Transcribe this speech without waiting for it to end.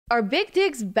Are big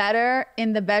dicks better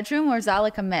in the bedroom, or is that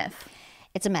like a myth?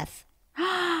 It's a myth.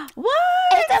 What?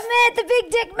 It's a myth, the big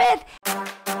dick myth.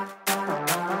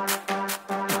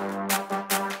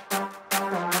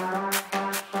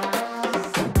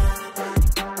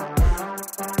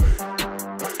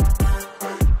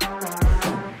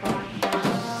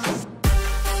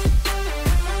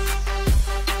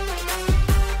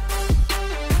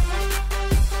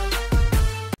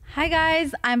 Hi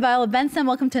guys, I'm Viola Benson.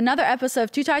 Welcome to another episode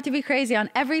of Too Tired to Be Crazy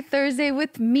on every Thursday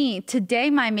with me.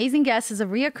 Today, my amazing guest is a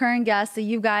reoccurring guest that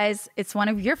you guys, it's one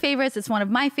of your favorites. It's one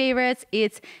of my favorites.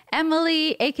 It's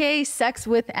Emily, aka Sex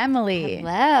with Emily.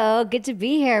 Hello, good to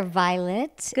be here,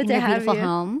 Violet. Good to have beautiful you.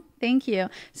 Home. Thank you.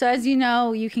 So as you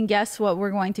know, you can guess what we're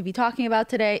going to be talking about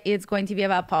today. It's going to be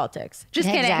about politics. Just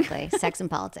kidding. Exactly. Sex and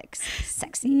politics.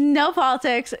 Sexy. No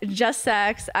politics, just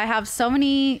sex. I have so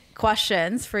many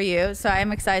questions for you, so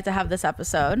I'm excited to have this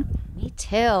episode. Me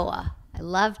too. I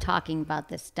love talking about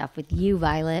this stuff with you,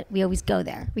 Violet. We always go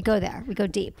there. We go there. We go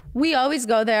deep. We always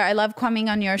go there. I love coming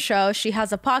on your show. She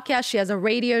has a podcast. She has a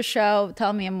radio show.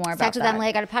 Tell me more about that. Sex with Emily.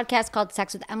 I got a podcast called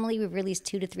Sex with Emily. We release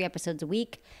 2 to 3 episodes a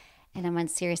week. And I'm on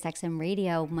Sirius XM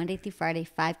Radio Monday through Friday,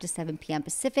 5 to 7 p.m.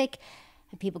 Pacific.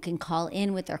 And people can call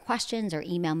in with their questions or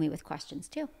email me with questions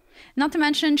too. Not to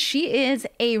mention, she is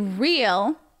a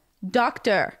real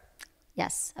doctor.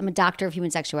 Yes, I'm a doctor of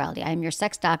human sexuality. I am your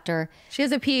sex doctor. She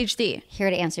has a PhD. Here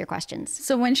to answer your questions.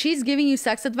 So when she's giving you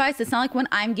sex advice, it's not like when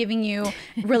I'm giving you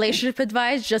relationship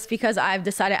advice just because I've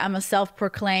decided I'm a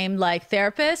self-proclaimed like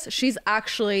therapist. She's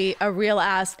actually a real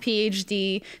ass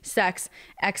PhD sex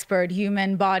expert,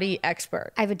 human body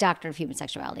expert. I have a doctor of human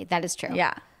sexuality. That is true.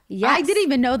 Yeah. Yes. I didn't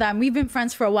even know that. We've been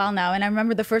friends for a while now. And I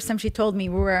remember the first time she told me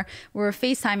we were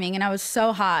FaceTiming and I was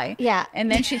so high. Yeah. And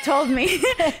then she told me,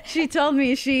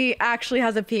 she actually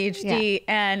has a PhD. Yeah.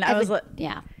 And I was like,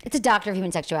 yeah. It's a doctor of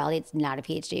human sexuality. It's not a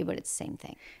PhD, but it's the same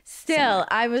thing. Still,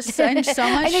 I was in so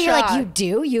much I know you're shock. like, you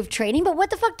do? You have training? But what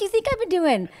the fuck do you think I've been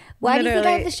doing? Why do you think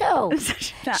I have the show?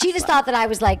 She just thought that I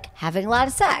was like having a lot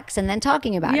of sex and then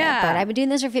talking about it. But I've been doing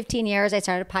this for 15 years. I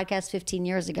started a podcast 15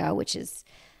 years ago, which is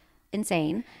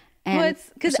insane. Well, it's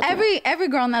because every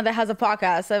girl now that has a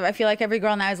podcast, I feel like every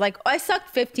girl now is like, oh, I sucked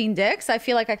 15 dicks. I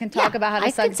feel like I can talk about how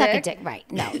to suck a dick. Right.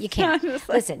 No, you can't.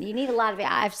 Listen, you need a lot of it.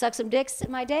 I've sucked some dicks in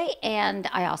my day, and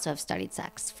I also have studied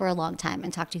sex for a long time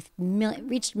and talked to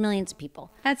reached millions of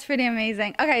people. That's pretty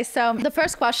amazing. Okay, so the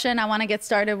first question I want to get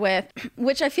started with,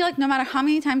 which I feel like no matter how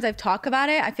many times I've talked about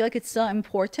it, I feel like it's still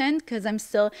important because I'm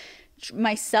still,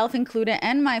 myself included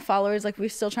and my followers, like we're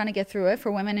still trying to get through it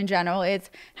for women in general.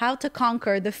 It's how to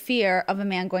conquer the fear of a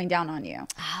man going down on you.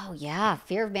 Oh yeah,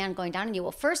 fear of a man going down on you.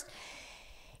 Well, first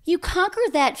you conquer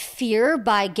that fear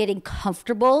by getting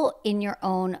comfortable in your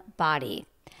own body.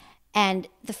 And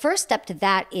the first step to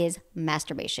that is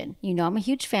masturbation. You know, I'm a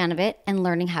huge fan of it, and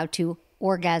learning how to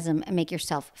orgasm and make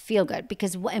yourself feel good.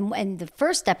 Because and the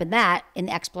first step in that, in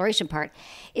the exploration part,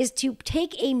 is to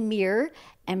take a mirror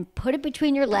and put it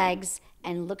between your legs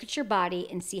and look at your body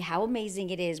and see how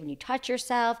amazing it is when you touch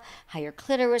yourself, how your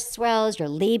clitoris swells, your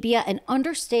labia, and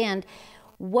understand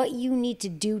what you need to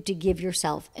do to give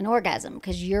yourself an orgasm,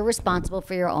 because you're responsible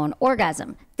for your own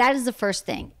orgasm. That is the first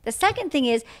thing. The second thing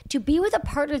is to be with a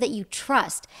partner that you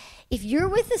trust. If you're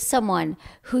with someone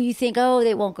who you think, oh,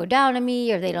 they won't go down on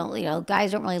me, or they don't,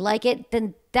 guys don't really like it,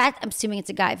 then that, I'm assuming it's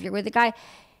a guy. If you're with a guy,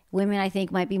 women I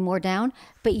think might be more down,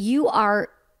 but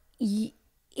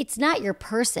it's not your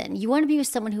person. You want to be with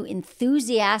someone who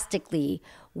enthusiastically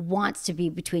wants to be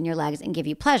between your legs and give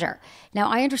you pleasure. Now,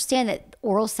 I understand that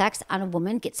oral sex on a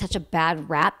woman gets such a bad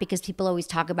rap because people always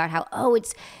talk about how,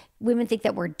 women think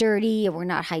that we're dirty or we're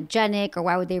not hygienic, or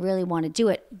why would they really want to do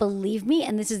it? Believe me,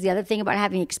 and this is the other thing about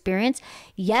having experience,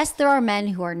 yes, there are men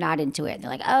who are not into it.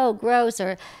 They're like, oh, gross,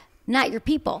 or not your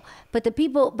people. But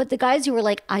the guys who are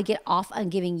like, I get off on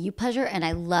giving you pleasure and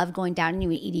I love going down on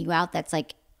you and eating you out, that's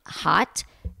like hot,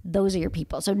 those are your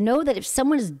people. So know that if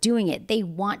someone is doing it, they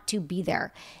want to be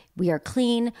there. We are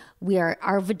clean.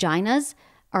 Our vaginas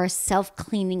are a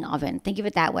self-cleaning oven. Think of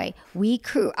it that way.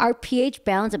 Our pH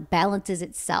balance, it balances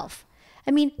itself.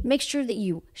 I mean, make sure that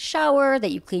you shower,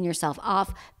 that you clean yourself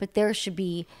off, but there should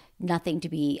be nothing to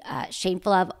be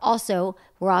shameful of. Also,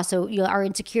 our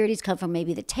insecurities come from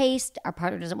maybe the taste. Our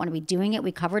partner doesn't want to be doing it.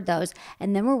 We covered those.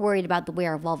 And then we're worried about the way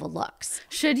our vulva looks.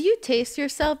 Should you taste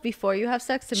yourself before you have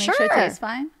sex to make sure it tastes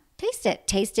fine?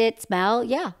 Taste it, smell.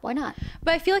 Yeah, why not?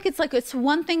 But I feel like it's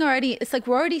one thing already. It's like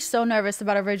we're already so nervous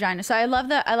about our vagina. So I love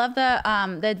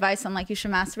the advice on like you should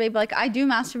masturbate. But like I do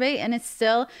masturbate, and it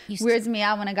still weirds me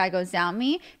out when a guy goes down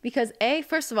me because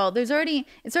first of all, it's already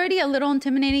a little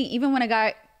intimidating even when a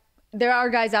guy. There are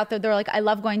guys out there that are like, I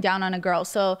love going down on a girl.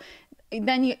 So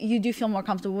then you do feel more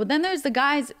comfortable. But then there's the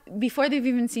guys, before they've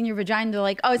even seen your vagina, they're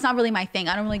like, oh, it's not really my thing.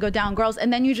 I don't really go down girls.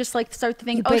 And then you just like start to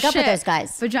think, You break oh up shit, with those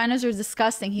guys. vaginas are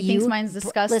disgusting. He thinks mine's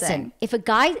disgusting. Listen, if a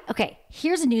guy, okay,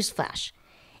 here's a news flash.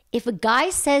 If a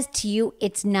guy says to you,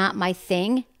 it's not my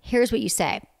thing, here's what you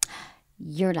say.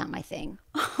 You're not my thing.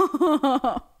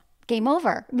 Game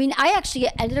over. I mean, I actually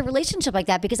ended a relationship like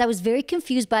that because I was very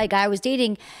confused by a guy I was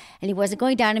dating and he wasn't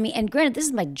going down to me. And granted, this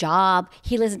is my job.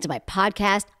 He listened to my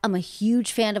podcast. I'm a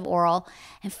huge fan of oral.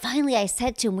 And finally I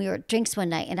said to him, we were at drinks one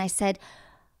night and I said,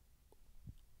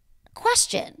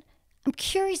 question, I'm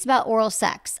curious about oral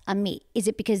sex on me. Is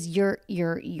it because you're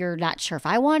not sure if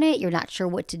I want it? You're not sure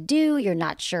what to do? You're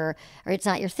not sure, or it's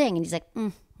not your thing? And he's like,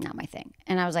 not my thing.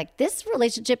 And I was like, this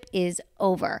relationship is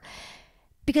over.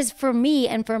 Because for me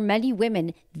and for many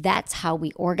women, that's how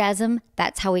we orgasm.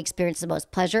 That's how we experience the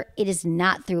most pleasure. It is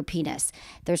not through a penis.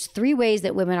 There's 3 ways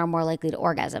that women are more likely to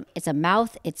orgasm. It's a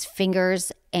mouth, it's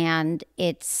fingers, and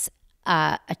it's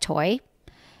a toy.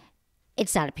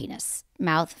 It's not a penis.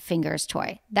 Mouth, fingers,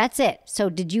 toy. That's it. So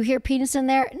did you hear penis in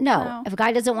there? No. If a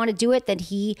guy doesn't want to do it, then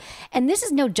and this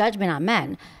is no judgment on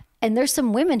men. And there's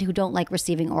some women who don't like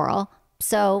receiving oral.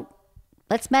 So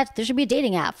let's match. There should be a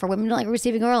dating app for women who don't like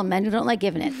receiving oral and men who don't like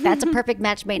giving it. That's a perfect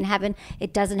match made in heaven.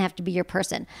 It doesn't have to be your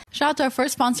person. Shout out to our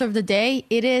first sponsor of the day.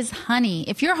 It is Honey.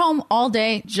 If you're home all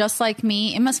day, just like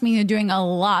me, it must mean you're doing a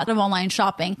lot of online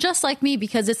shopping, just like me,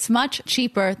 because it's much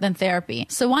cheaper than therapy.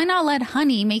 So why not let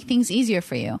Honey make things easier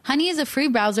for you? Honey is a free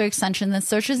browser extension that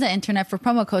searches the internet for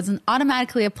promo codes and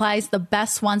automatically applies the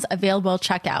best ones available at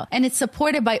checkout. And it's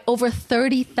supported by over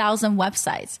 30,000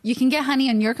 websites. You can get Honey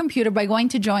on your computer by going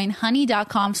to join honey.com/violet.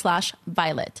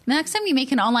 The next time you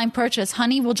make an online purchase,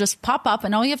 Honey will just pop up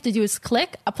and all you have to do is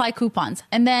click apply coupons.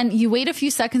 And then you wait a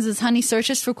few seconds as Honey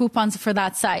searches for coupons for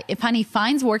that site. If Honey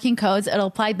finds working codes, it'll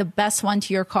apply the best one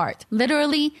to your cart.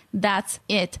 Literally, that's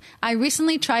it. I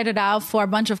recently tried it out for a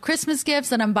bunch of Christmas gifts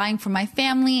that I'm buying for my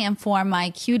family and for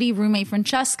my cutie roommate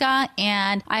Francesca.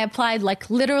 And I applied like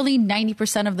literally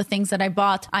 90% of the things that I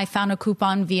bought. I found a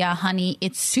coupon via Honey.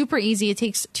 It's super easy. It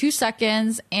takes 2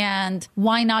 seconds. And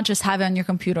why not just have it on your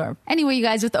computer? Anyway, you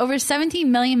guys, with over 17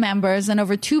 million members and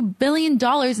over $2 billion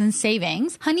in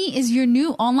savings, Honey is your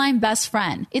new online best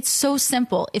friend. It's so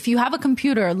simple. If you have a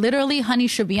computer, literally Honey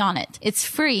should be on it. It's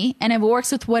free and it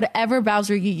works with whatever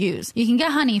browser you use. You can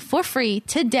get Honey for free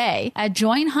today at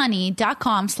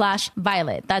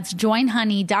joinhoney.com/violet. That's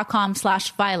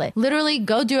joinhoney.com/violet. Literally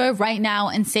go do it right now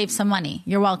and save some money.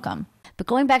 You're welcome. But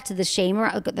going back to the shame,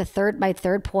 my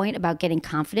third point about getting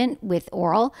confident with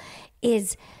oral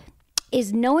is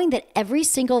knowing that every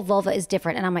single vulva is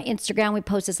different. And on my Instagram, we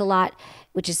post this a lot,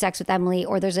 which is Sex with Emily,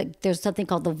 or there's something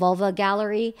called the vulva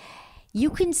gallery. You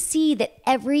can see that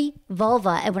every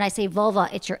vulva, and when I say vulva,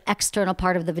 it's your external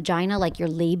part of the vagina, like your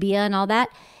labia and all that.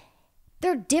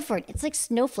 They're different. It's like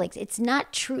snowflakes. It's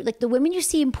not true. Like the women you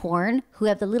see in porn who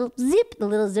have the little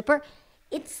zipper,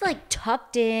 it's like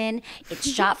tucked in. It's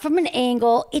shot from an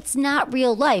angle. It's not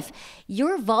real life.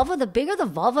 Your vulva, the bigger the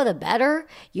vulva, the better.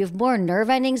 You have more nerve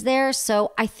endings there.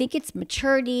 So I think it's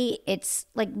maturity. It's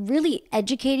like really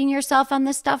educating yourself on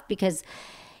this stuff, because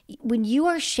when you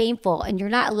are shameful and you're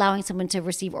not allowing someone to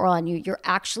receive oral on you, you're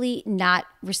actually not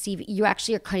receiving, you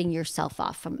actually are cutting yourself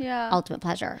off from ultimate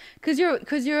pleasure. Because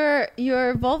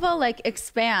your vulva like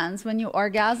expands when you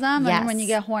orgasm and when you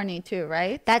get horny too,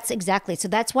 right? That's exactly. So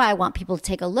that's why I want people to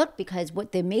take a look, because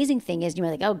what the amazing thing is,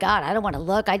 you're like, oh God, I don't want to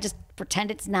look. I just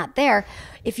pretend it's not there.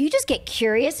 If you just get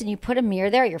curious and you put a mirror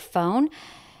there, your phone,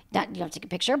 you don't take a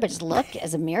picture, but just look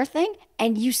as a mirror thing.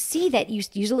 And you see that you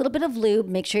use a little bit of lube,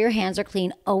 make sure your hands are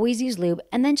clean, always use lube,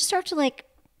 and then just start to like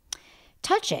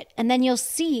touch it. And then you'll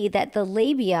see that the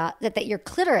labia, that your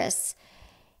clitoris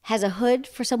has a hood.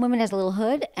 For some women, it has a little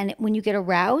hood. And when you get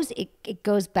aroused, it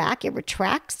goes back, it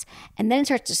retracts, and then it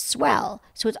starts to swell.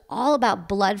 So it's all about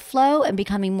blood flow and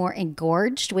becoming more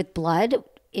engorged with blood.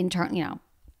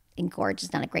 Engorged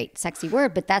is not a great sexy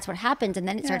word, but that's what happens. And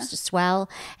then it starts to swell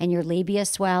and your labia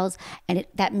swells. And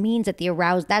that means that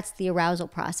that's the arousal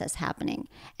process happening.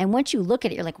 And once you look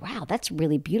at it, you're like, wow, that's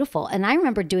really beautiful. And I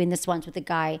remember doing this once with a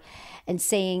guy and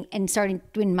starting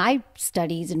doing my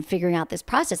studies and figuring out this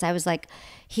process. I was like,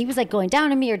 he was like going down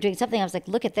on me or doing something. I was like,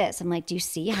 look at this. I'm like, do you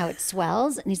see how it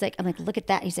swells? And I'm like, look at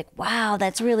that. And he's like, wow,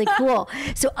 that's really cool.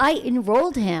 So I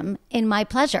enrolled him in my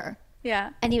pleasure. Yeah.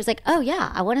 And he was like, oh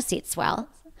yeah, I want to see it swell.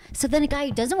 So then a guy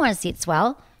who doesn't want to see it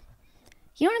swell,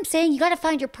 you know what I'm saying? You got to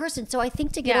find your person. So I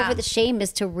think to get over the shame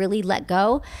is to really let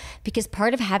go, because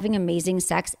part of having amazing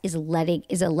sex is letting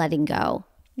go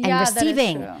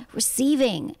and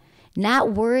receiving,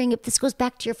 not worrying. If this goes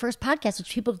back to your first podcast, which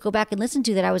people could go back and listen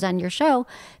to, that I was on your show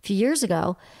a few years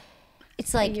ago,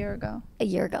 It's like a year ago. A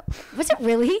year ago. Was it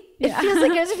really? It feels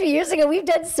like it was a few years ago. We've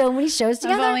done so many shows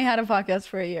together. I've only had a podcast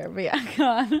for a year, but yeah, go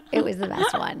on. It was the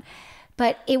best one.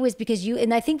 But it was because you,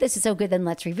 and I think this is so good, then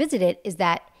let's revisit it, is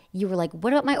that you were like,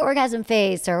 what about my orgasm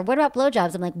face? Or what about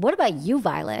blowjobs? I'm like, what about you,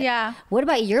 Violet? Yeah. What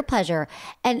about your pleasure?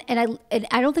 And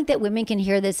I don't think that women can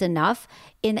hear this enough.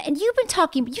 And you've been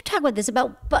talking, you talk about this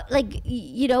about, but like,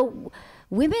 you know,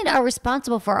 women are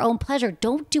responsible for our own pleasure.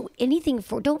 Don't do anything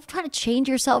don't try to change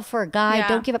yourself for a guy. Yeah.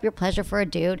 Don't give up your pleasure for a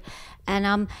dude.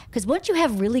 And because once you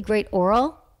have really great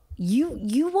oral,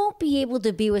 you won't be able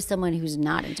to be with someone who's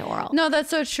not into oral. No,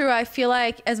 that's so true. I feel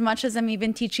like as much as I'm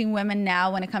even teaching women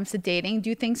now when it comes to dating,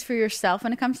 do things for yourself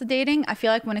when it comes to dating. I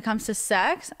feel like when it comes to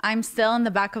sex, I'm still in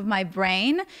the back of my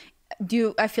brain.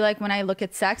 I feel like when I look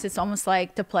at sex, it's almost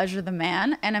like to pleasure the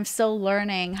man, and I'm still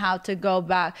learning how to go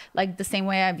back. Like the same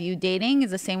way I view dating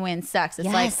is the same way in sex. It's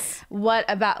like, what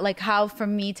about like how for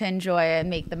me to enjoy it and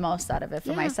make the most out of it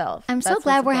for myself. I'm so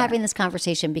glad we're having this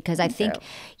conversation, because I think,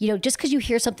 you know, just because you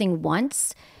hear something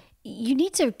once, you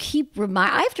need to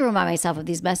I have to remind myself of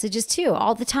these messages too,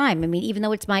 all the time. I mean, even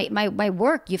though it's my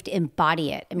work, you have to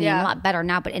embody it. I mean, I'm a lot better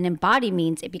now, but an embody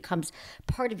means it becomes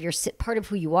part of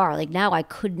who you are. Like now I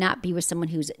could not be with someone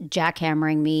who's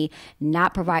jackhammering me,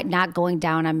 not going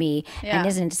down on me, and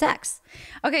isn't into sex.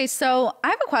 Okay. So I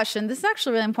have a question. This is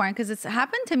actually really important because it's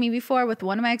happened to me before with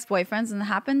one of my ex-boyfriends, and it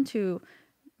happened to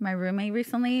my roommate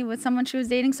recently with someone she was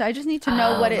dating. So I just need to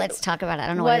know let's talk about it. I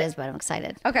don't know what it is, but I'm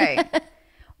excited. Okay.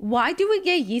 Why do we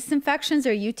get yeast infections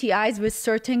or UTIs with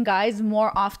certain guys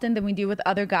more often than we do with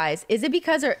other guys? Is it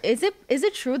because, or is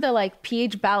it true that like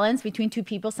pH balance between two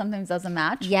people sometimes doesn't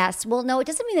match? Yes. Well, no, it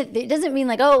doesn't mean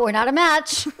like, oh, we're not a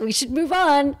match, we should move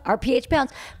on, our pH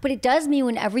balance. But it does mean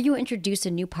whenever you introduce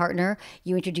a new partner,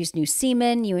 you introduce new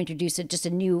semen, you introduce just a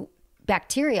new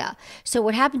bacteria. So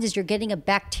what happens is you're getting a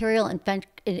bacterial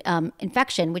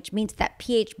infection, which means that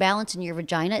pH balance in your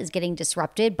vagina is getting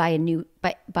disrupted by a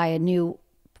new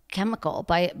chemical,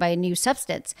 by a new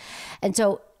substance. And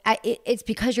so it's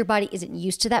because your body isn't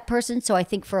used to that person. So I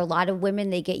think for a lot of women,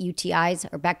 they get UTIs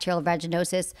or bacterial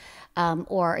vaginosis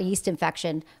or a yeast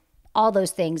infection, all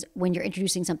those things when you're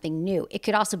introducing something new. It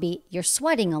could also be you're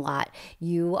sweating a lot,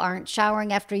 you aren't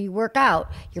showering after you work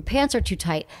out, your pants are too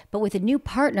tight. But with a new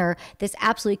partner, this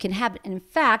absolutely can happen. And in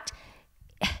fact,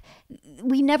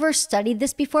 we never studied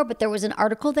this before, but there was an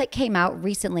article that came out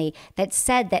recently that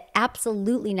said that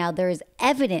absolutely now there is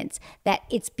evidence that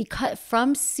it's because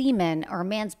from semen or a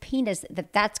man's penis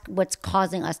that's what's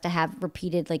causing us to have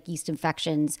repeated like yeast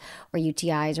infections or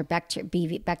UTIs or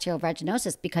bacterial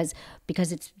vaginosis because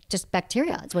it's just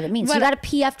bacteria. That's what it means. So you got to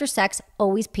pee after sex,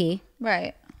 always pee.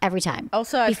 Right. Every time.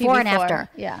 Also, before and after.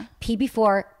 Yeah. Pee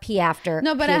before, pee after.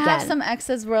 No, but pee I have again. some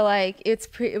exes where like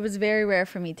it was very rare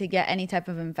for me to get any type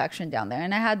of infection down there.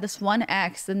 And I had this one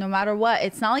ex that no matter what,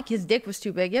 it's not like his dick was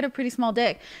too big. He had a pretty small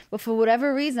dick. But for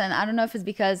whatever reason, I don't know if it's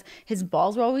because his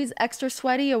balls were always extra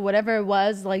sweaty or whatever it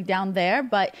was like down there,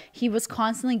 but he was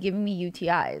constantly giving me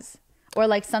UTIs. Or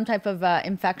like some type of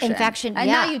infection. And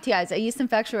not UTIs, a yeast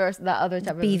infection or the other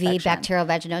type of infection. BV, bacterial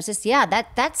vaginosis. Yeah,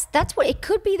 that's what it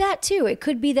could be. That too. It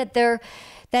could be that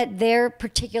their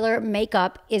particular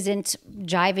makeup isn't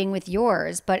jiving with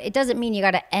yours, but it doesn't mean you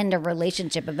got to end a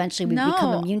relationship. Eventually, we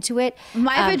become immune to it.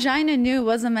 My vagina knew it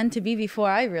wasn't meant to be before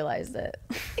I realized it.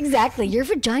 Exactly, your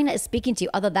vagina is speaking to you.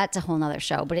 Although that's a whole nother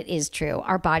show, but it is true.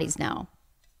 Our bodies know.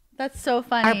 That's so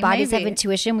funny. Our bodies have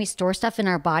intuition. We store stuff in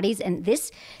our bodies. And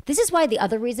this is why the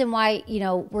other reason why, you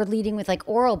know, we're leading with like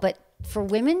oral, but for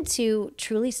women to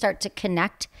truly start to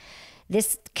connect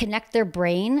their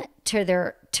brain to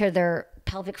their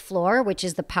pelvic floor, which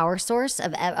is the power source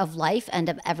of life and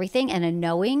of everything, and a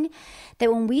knowing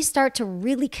that when we start to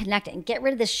really connect and get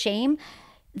rid of the shame,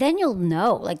 then you'll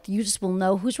know, like you just will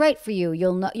know who's right for you.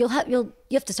 You'll know, you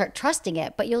have to start trusting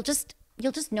it, but you'll just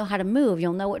know how to move.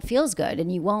 You'll know what feels good,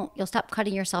 and you'll stop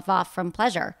cutting yourself off from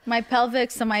pleasure. My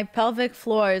pelvic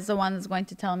floor is the one that's going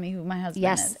to tell me who my husband is.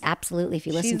 Yes, absolutely. If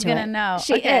you listen to it. She's going to know.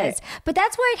 She is. But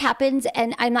that's why it happens.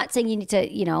 And I'm not saying you need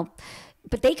to, you know,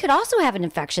 but they could also have an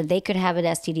infection. They could have an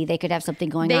STD. They could have something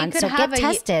going on. So get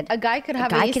tested. A guy could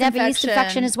have a yeast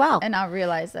infection as well. And not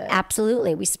realize it.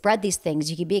 Absolutely. We spread these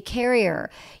things. You could be a carrier.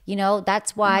 You know,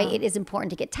 that's why it is important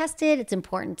to get tested. It's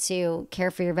important to care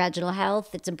for your vaginal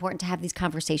health. It's important to have these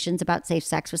conversations about safe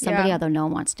sex with somebody, although no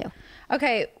one wants to.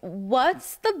 Okay.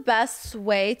 What's the best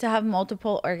way to have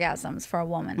multiple orgasms for a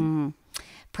woman?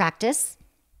 Practice.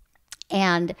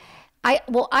 And I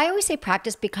always say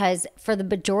practice because for the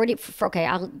majority,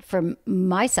 for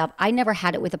myself, I never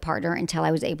had it with a partner until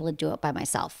I was able to do it by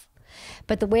myself.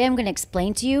 But the way I'm going to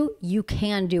explain to you, you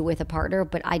can do with a partner,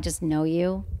 but I just know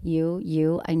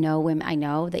I know women, I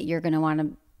know that you're going to want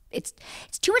to, it's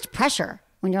too much pressure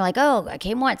when you're like, oh, I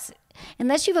came once.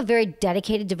 Unless you have a very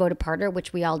dedicated, devoted partner,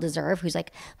 which we all deserve, who's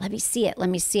like, let me see it.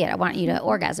 I want you to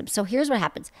orgasm. So here's what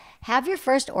happens. Have your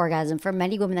first orgasm. For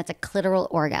many women, that's a clitoral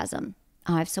orgasm.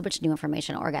 Oh, I have so much new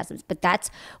information on orgasms. But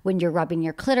that's when you're rubbing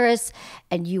your clitoris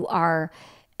and you have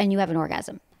an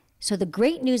orgasm. So the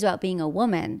great news about being a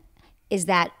woman is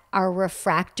that our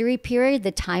refractory period,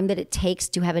 the time that it takes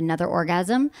to have another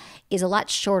orgasm, is a lot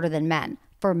shorter than men.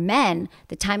 For men,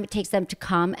 the time it takes them to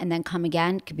come and then come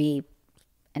again could be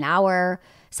an hour.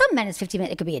 Some men it's 15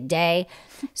 minutes. It could be a day.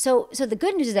 So the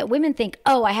good news is that women think,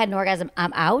 oh, I had an orgasm,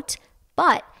 I'm out.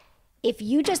 But if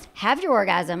you just have your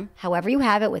orgasm, however you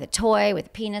have it, with a toy, with a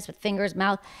penis, with fingers,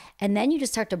 mouth, and then you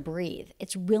just start to breathe.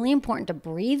 It's really important to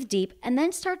breathe deep and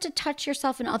then start to touch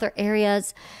yourself in other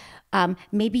areas.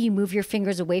 Maybe you move your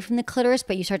fingers away from the clitoris,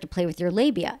 but you start to play with your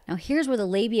labia. Now, here's where the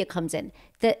labia comes in.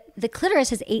 The clitoris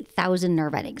has 8,000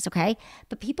 nerve endings, okay?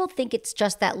 But people think it's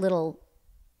just that little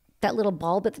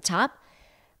bulb at the top,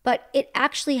 but it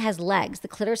actually has legs. The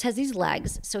clitoris has these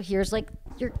legs. So here's like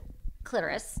your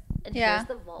clitoris, and here's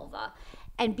the vulva.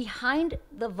 And behind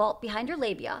your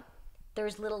labia,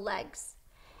 there's little legs.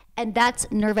 And that's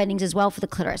nerve endings as well for the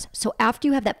clitoris. So after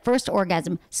you have that first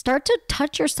orgasm, start to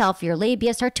touch yourself, your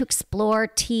labia, start to explore,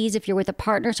 tease. If you're with a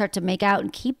partner, start to make out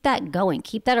and keep that going,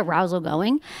 keep that arousal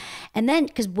going. And then,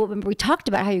 because remember we talked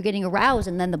about how you're getting aroused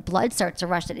and then the blood starts to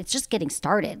rush, that it's just getting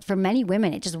started. For many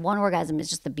women, it's just one orgasm is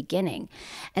just the beginning.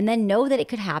 And then know that it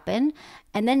could happen.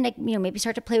 And then, maybe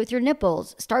start to play with your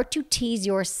nipples, start to tease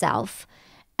yourself.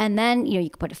 And then, you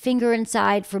can put a finger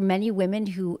inside. For many women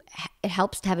who it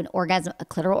helps to have an orgasm, a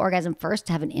clitoral orgasm first,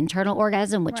 to have an internal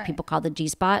orgasm, which people call the G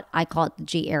spot. I call it the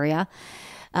G area.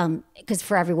 Because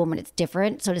for every woman, it's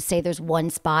different. So to say there's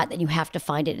one spot and you have to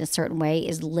find it in a certain way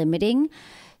is limiting.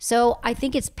 So I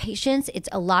think it's patience. It's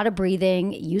a lot of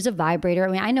breathing. Use a vibrator.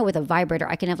 I mean, I know with a vibrator,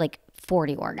 I can have like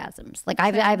 40 orgasms. Like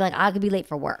I could be late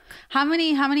for work. How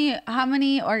many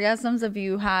orgasms have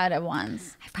you had at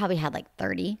once? I've probably had like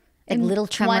 30. Like little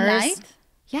tremors. One night?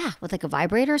 Yeah, with like a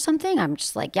vibrator or something. I'm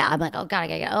just like, I'm like, oh God, I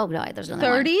gotta get, oh no, there's another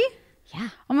 30? Yeah.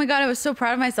 Oh my God, I was so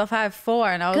proud of myself. I have 4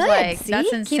 and I was Good. like, See?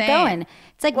 that's insane. Keep going.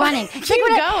 It's like running. Keep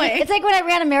going. It's like when I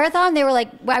ran a marathon, they were like,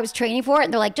 I was training for it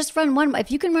and they're like, just run one. If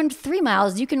you can run 3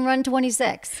 miles, you can run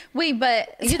 26. Wait,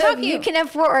 but you can have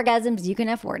 4 orgasms, you can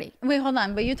have 40. Wait, hold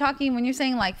on. But when you're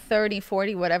saying like 30,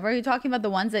 40, whatever, you're talking about the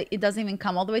ones that it doesn't even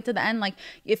come all the way to the end. Like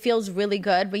it feels really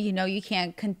good, but you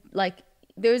can't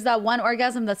there's that one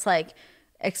orgasm that's like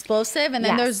explosive, and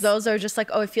then there's those that are just like,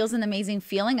 oh, it feels an amazing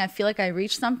feeling. I feel like I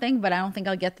reached something, but I don't think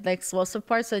I'll get to the explosive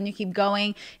part. So then you keep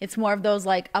going. It's more of those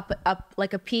like up,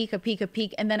 like a peak,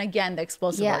 and then again the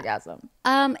explosive orgasm.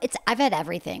 I've had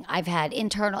everything. I've had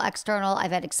internal, external.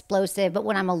 I've had explosive. But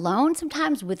when I'm alone,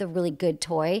 sometimes with a really good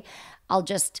toy,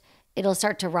 it'll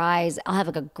start to rise. I'll have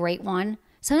like a great one.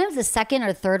 Sometimes the second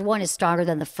or third one is stronger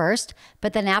than the first,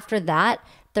 but then after that,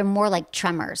 they're more like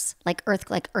tremors, like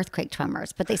earthquake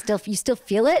tremors. But you still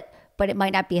feel it, but it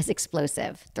might not be as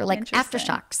explosive. They're like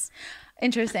aftershocks.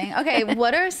 Interesting. Okay,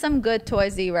 what are some good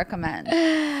toys that you recommend?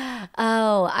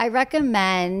 Oh, I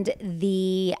recommend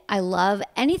I love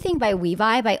anything by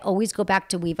WeVibe. I always go back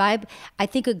to WeVibe. I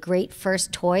think a great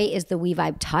first toy is the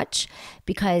WeVibe Touch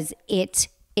because it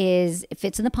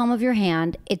fits in the palm of your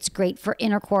hand. It's great for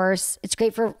intercourse. It's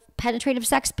great for penetrative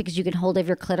sex because you can hold over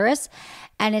your clitoris.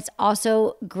 And it's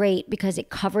also great because it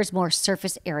covers more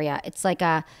surface area. It's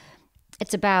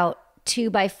about 2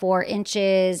 by 4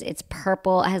 inches. It's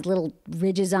purple. It has little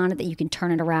ridges on it that you can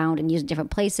turn it around and use in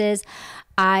different places.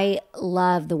 I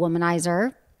love the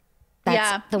womanizer.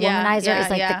 Womanizer is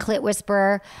like the clit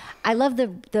whisperer. I love you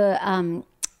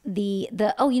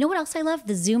know what else I love?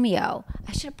 The Zoomio.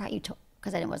 I should have brought you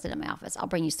because I wasn't in my office. I'll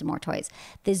bring you some more toys.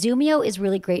 The Zoomio is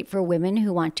really great for women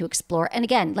who want to explore. And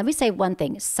again, let me say one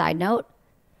thing. Side note,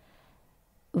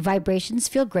 vibrations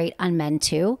feel great on men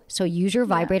too. So use your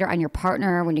vibrator on your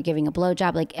partner when you're giving a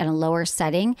blowjob, like in a lower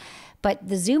setting. But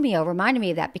the Zoomio reminded me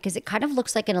of that because it kind of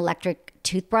looks like an electric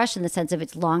toothbrush in the sense of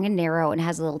it's long and narrow and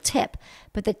has a little tip.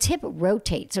 But the tip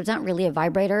rotates. So it's not really a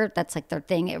vibrator. That's like their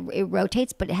thing. It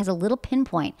rotates, but it has a little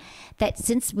pinpoint that,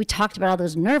 since we talked about all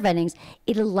those nerve endings,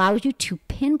 it allows you to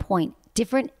pinpoint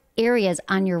different areas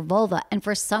on your vulva. And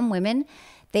for some women,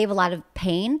 they have a lot of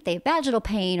pain. They have vaginal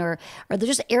pain or they're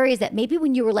just areas that maybe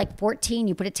when you were like 14,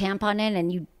 you put a tampon in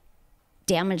and you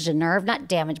damaged a nerve. Not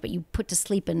damaged, but you put to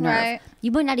sleep a nerve. Right.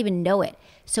 You might not even know it.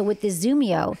 So with the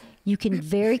Zoomio, you can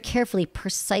very carefully,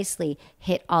 precisely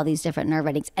hit all these different nerve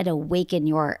endings and awaken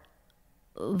your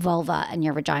vulva and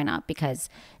your vagina, because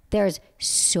there's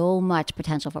so much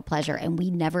potential for pleasure, and we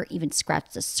never even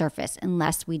scratch the surface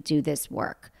unless we do this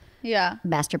work. Yeah.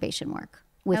 Masturbation work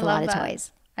with a lot of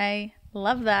toys. I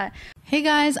love that. Hey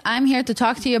guys, I'm here to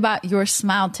talk to you about your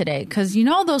smile today, because you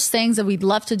know those things that we'd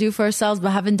love to do for ourselves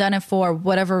but haven't done it for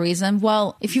whatever reason?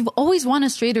 Well, if you've always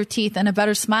wanted straighter teeth and a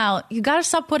better smile, you gotta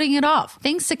stop putting it off.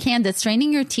 Thanks to Candid,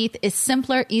 straightening your teeth is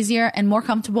simpler, easier, and more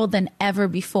comfortable than ever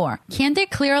before. Candid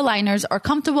clear aligners are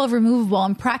comfortable, removable,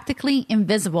 and practically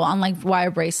invisible, unlike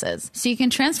wire braces, so you can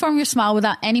transform your smile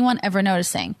without anyone ever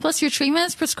noticing. Plus, your treatment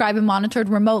is prescribed and monitored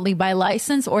remotely by a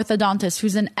licensed orthodontist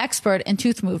who's an expert in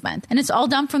tooth movement, and it's all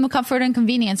done from the comfort and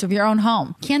convenience of your own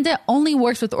home. Candid only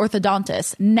works with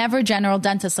orthodontists, never general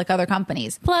dentists like other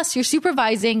companies. Plus, your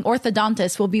supervising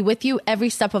orthodontist will be with you every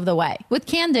step of the way. With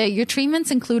Candid, your treatments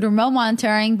include remote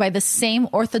monitoring by the same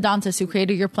orthodontist who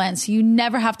created your plan, so you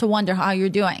never have to wonder how you're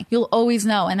doing. You'll always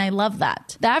know, and I love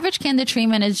that. The average Candid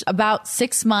treatment is about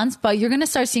 6 months, but you're going to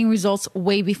start seeing results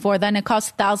way before then. It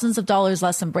costs thousands of dollars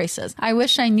less than braces. I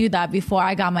wish I knew that before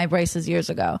I got my braces years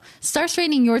ago. Start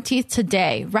straightening your teeth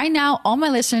today. Right now, all my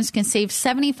listeners can save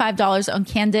 $75 on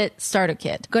Candid Starter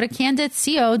Kit. Go to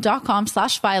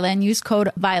candidco.com/Violet and use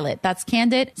code Violet. That's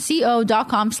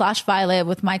candidco.com/Violet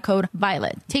with my code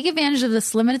Violet. Take advantage of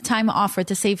this limited time offer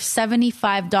to save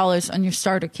 $75 on your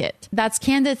starter kit. That's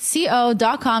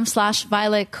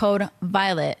candidco.com/Violet, code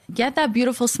Violet. Get that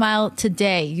beautiful smile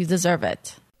today. You deserve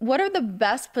it. What are the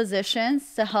best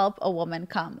positions to help a woman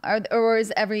come? Or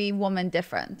is every woman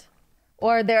different?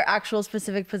 Or are there actual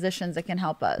specific positions that can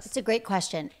help us? It's a great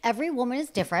question. Every woman is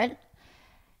different.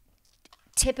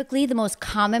 Typically, the most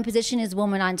common position is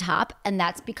woman on top, and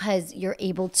that's because you're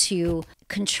able to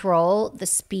control the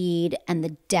speed and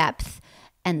the depth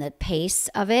and the pace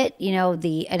of it, you know,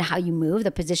 and how you move,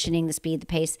 the positioning, the speed, the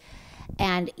pace.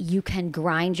 And you can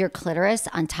grind your clitoris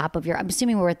on top of I'm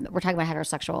assuming we're talking about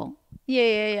heterosexual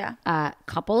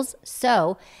couples.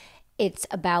 So it's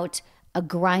about a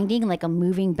grinding, like a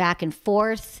moving back and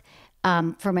forth,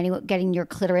 from getting your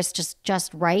clitoris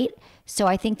just right. So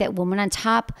I think that woman on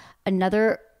top,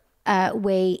 another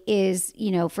way is,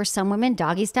 you know, for some women,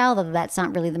 doggy style, though that's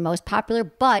not really the most popular,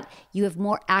 but you have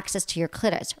more access to your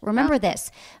clitoris. Remember this,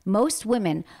 most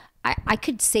women, I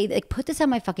could say, like, put this on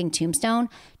my fucking tombstone,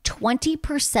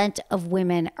 20% of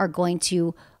women are going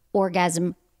to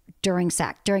orgasm during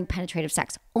penetrative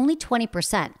sex. Only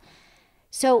 20%.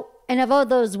 So, and of all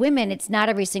those women, it's not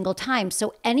every single time.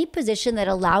 So any position that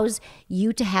allows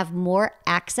you to have more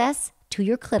access to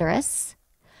your clitoris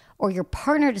or your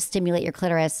partner to stimulate your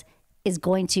clitoris is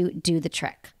going to do the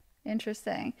trick.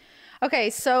 Interesting. Okay,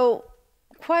 so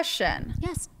question.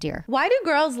 Yes, dear. Why do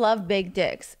girls love big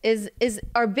dicks?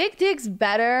 Are big dicks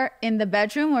better in the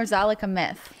bedroom, or is that like a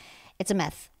myth? It's a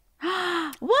myth.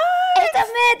 What? It's a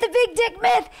myth, the big dick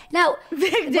myth. Now,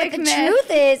 what the truth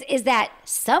is that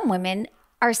some women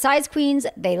are size queens.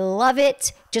 They love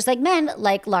it. Just like men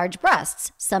like large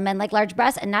breasts. Some men like large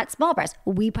breasts and not small breasts.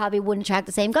 We probably wouldn't attract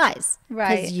the same guys.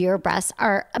 Right. Because your breasts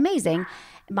are amazing.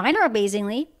 Mine are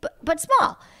amazingly, but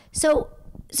small. So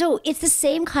it's the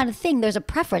same kind of thing. There's a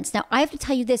preference. Now, I have to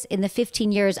tell you this. In the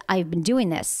 15 years I've been doing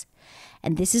this,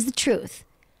 and this is the truth,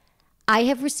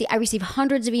 I receive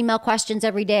hundreds of email questions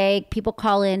every day. People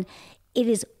call in. It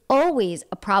is always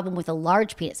a problem with a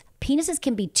large penis. Penises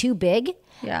can be too big,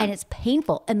 and it's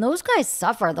painful. And those guys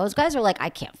suffer. Those guys are like, I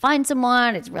can't find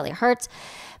someone. It really hurts.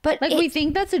 But we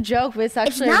think that's a joke, but it's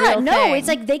actually a real thing. No, it's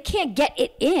like they can't get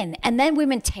it in. And then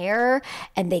women tear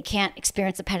and they can't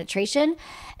experience the penetration.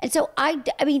 And so I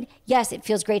mean, yes, it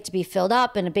feels great to be filled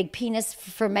up, and a big penis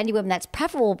for many women, that's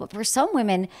preferable. But for some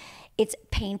women, it's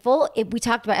painful. We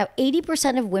talked about how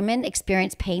 80% of women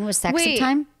experience pain with sex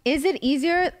sometimes. Is it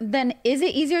easier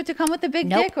to come with a big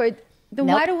dick, or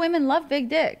why do women love big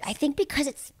dicks? I think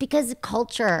because of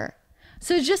culture.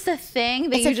 So it's just a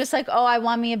thing that you're just like, oh, I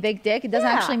want me a big dick. It doesn't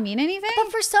actually mean anything.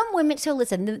 But for some women, so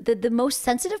listen, the most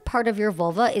sensitive part of your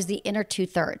vulva is the inner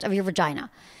 2/3 of your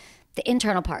vagina. The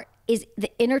internal part is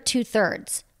the inner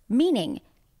 2/3, meaning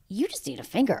you just need a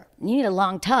finger. You need a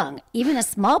long tongue. Even a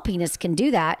small penis can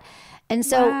do that. And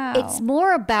so it's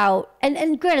more about,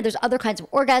 and granted, there's other kinds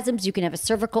of orgasms. You can have a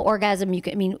cervical orgasm.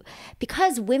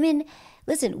 Because women,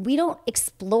 listen, we don't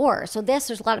explore. So there's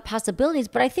a lot of possibilities,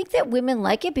 but I think that women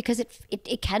like it because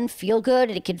it can feel good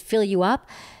and it can fill you up.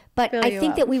 But I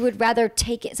think that we would rather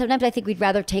take it. Sometimes I think we'd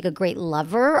rather take a great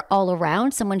lover all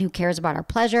around, someone who cares about our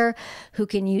pleasure, who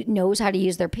knows how to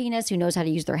use their penis, who knows how to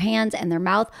use their hands and their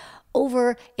mouth,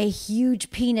 over a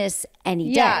huge penis any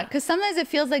day. Yeah, because sometimes it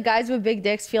feels like guys with big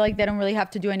dicks feel like they don't really have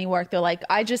to do any work. They're like,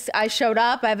 I showed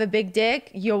up, I have a big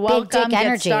dick, you're welcome, big dick get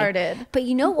energy. started. But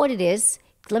you know what it is?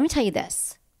 let me tell you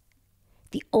this.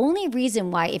 The only reason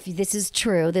why, if this is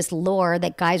true, this lore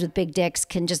that guys with big dicks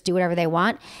can just do whatever they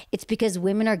want, it's because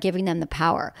women are giving them the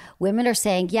power. Women are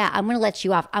saying, yeah, I'm going to let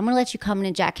you off. I'm going to let you come in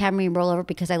and jackhammer me and roll over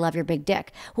because I love your big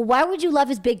dick. Well, why would you love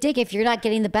his big dick if you're not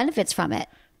getting the benefits from it?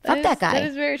 Fuck that guy. That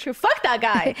is very true. Fuck that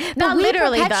guy. Not we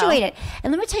literally, perpetuate though. it.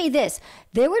 And let me tell you this.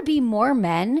 There would be more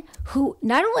men who,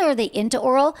 not only are they into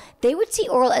oral, they would see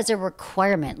oral as a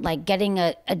requirement, like getting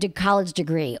a college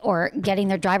degree or getting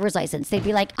their driver's license. They'd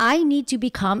be like, I need to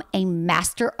become a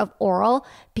master of oral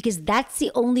because that's the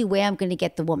only way I'm going to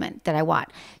get the woman that I want.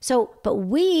 So, but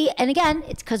and again,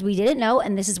 it's because we didn't know.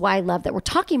 And this is why I love that we're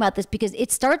talking about this, because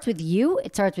it starts with you.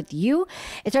 It starts with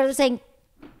saying,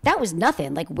 that was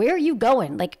nothing. Like, where are you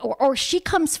going? Like, or she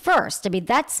comes first. I mean,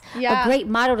 that's a great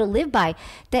motto to live by,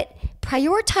 that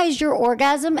prioritize your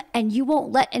orgasm and you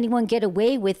won't let anyone get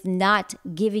away with not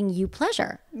giving you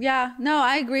pleasure. Yeah, no,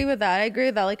 I agree with that.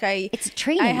 Like it's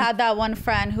training. I had that one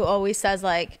friend who always says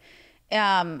like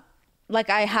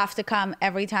I have to come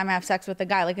every time I have sex with a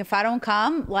guy. Like, if I don't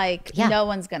come, like no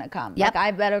one's gonna come. Yep. Like,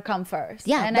 I better come first.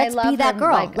 Yeah, and let's be that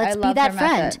girl. Like, let's be that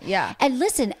friend. Method. Yeah. And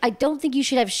listen, I don't think you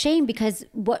should have shame, because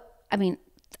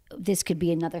this could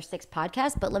be another 6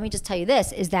 podcasts, but let me just tell you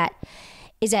this, is that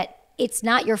it's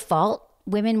not your fault.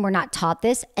 Women were not taught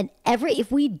this. And if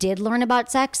we did learn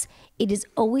about sex, it is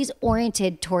always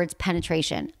oriented towards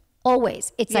penetration.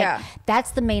 Always. It's like,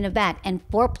 that's the main event, and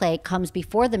foreplay comes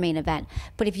before the main event.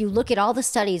 But if you look at all the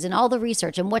studies and all the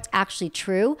research and what's actually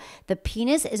true, the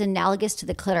penis is analogous to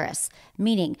the clitoris,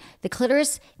 meaning the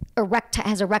clitoris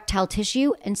has erectile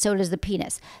tissue, and so does the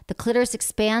penis. The clitoris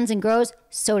expands and grows,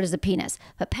 so does the penis.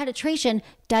 But penetration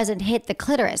doesn't hit the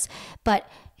clitoris. But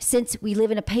since we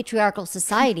live in a patriarchal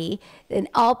society and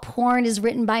all porn is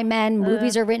written by men,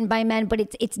 movies are written by men, but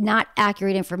it's not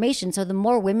accurate information. So the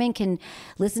more women can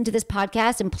listen to this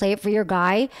podcast and play it for your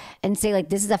guy and say, like,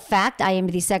 this is a fact. I am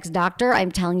the sex doctor.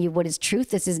 I'm telling you what is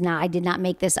truth. This is not, I did not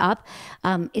make this up.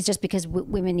 It's just because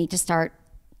women need to start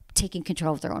taking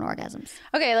control of their own orgasms.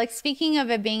 Okay, like, speaking of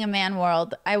it being a man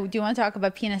world, I do want to talk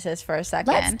about penises for a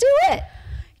second. Let's do it.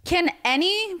 Can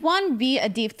anyone be a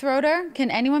deep throater?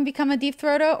 Can anyone become a deep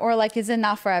throater, or like, is it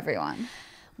not for everyone?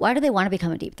 Why do they want to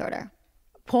become a deep throater?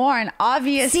 Porn,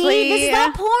 obviously. See, this is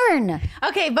not porn.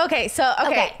 Okay,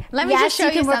 let me just show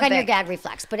you can work something. on your gag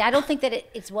reflex, but I don't think that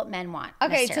it's what men want.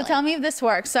 Okay, so tell me if this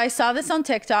works. So I saw this on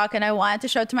TikTok and I wanted to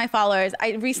show it to my followers.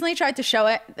 I recently tried to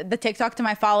show the TikTok to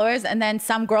my followers, and then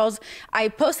I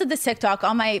posted this TikTok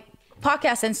on my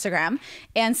podcast Instagram,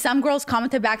 and some girls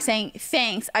commented back saying,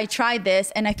 thanks, I tried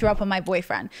this and I threw up on my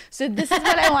boyfriend. So this is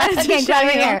what I wanted to show you.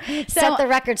 Here. Set the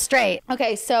record straight.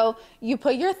 Okay, so you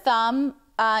put your thumb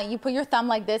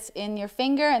like this in your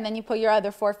finger, and then you put your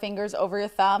other 4 fingers over your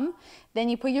thumb. Then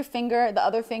you put the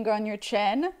other finger on your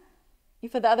chin. You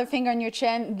put the other finger on your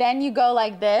chin. Then you go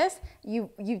like this.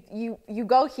 You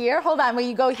go here. Hold on,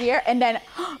 you go here, and then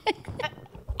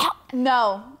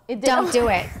no. Don't do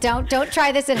it. Don't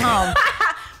try this at home.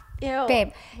 Ew.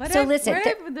 Babe, so listen.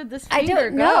 Where did this I finger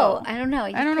don't know. go? I don't know.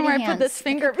 I don't know where I put this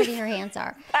finger. Look how pretty your hands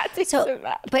are. That's so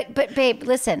bad. But babe,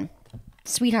 listen,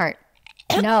 sweetheart.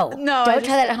 No, no, don't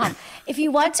try that at home. If you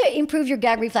want to improve your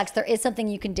gag reflex, there is something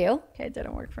you can do. Okay, it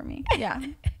didn't work for me. Yeah.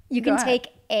 You can take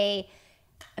I'm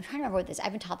trying to remember what this. I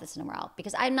haven't taught this in a while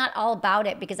because I'm not all about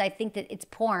it, because I think that it's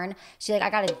porn. She's like, I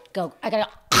gotta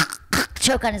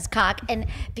choke on his cock, and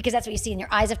because that's what you see, and your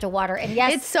eyes have to water. And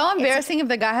yes, it's so embarrassing if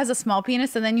the guy has a small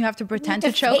penis and then you have to pretend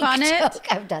to choke on it.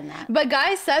 I've done that. But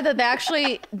guys said that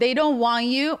they don't want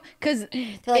you, because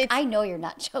they're like, I know you're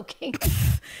not choking.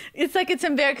 It's like, it's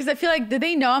embarrassing, because I feel like, do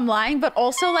they know I'm lying? But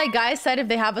also, like, guys said if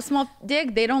they have a small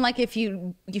dick, they don't like if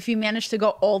you manage to go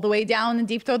all the way down and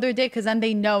deep throat their dick, because then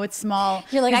they know it's small.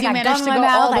 You're like, I got gum in my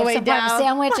mouth, I have a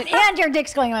sandwich, and your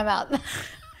dick's going in my mouth.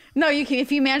 No, you can.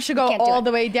 If you manage to go all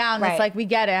the way down, right. It's like, we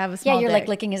get it. I have a small you're dick. like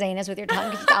licking his anus with your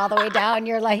tongue all the way down.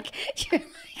 You're like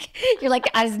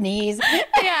on his knees.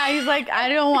 Yeah, he's like, I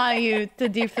don't want you to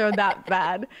deep throat that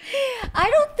bad.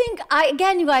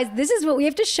 Again, you guys, this is what we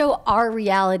have to show our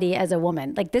reality as a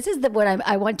woman. Like, this is what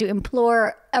I want to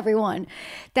implore everyone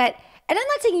that. And I'm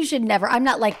not saying you should never. I'm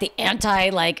not like the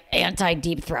anti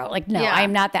deep throat. Like, no, yeah.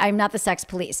 I'm not the sex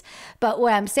police. But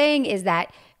what I'm saying is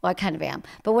that. Well, I kind of am.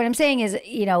 But what I'm saying is,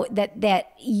 that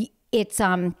it's,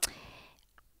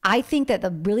 I think that the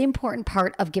really important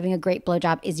part of giving a great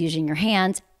blowjob is using your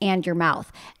hands and your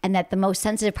mouth. And that the most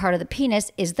sensitive part of the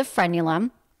penis is the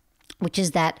frenulum, which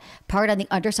is that part on the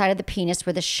underside of the penis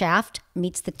where the shaft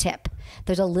meets the tip.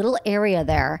 There's a little area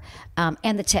there,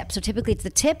 and the tip. So typically it's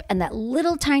the tip, and that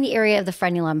little tiny area of the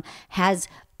frenulum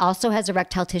also has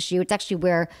erectile tissue. It's actually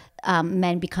where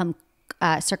men become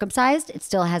circumcised. It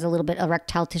still has a little bit of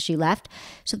erectile tissue left.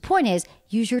 So the point is,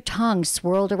 use your tongue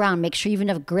swirled around. Make sure you even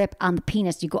have grip on the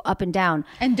penis. You go up and down.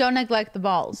 And don't neglect the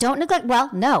balls. Don't neglect, well,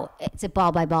 no. It's a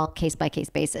ball by ball, case by case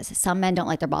basis. Some men don't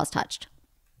like their balls touched.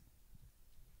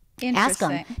 Ask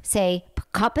them. Say,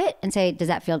 cup it and say, does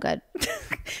that feel good?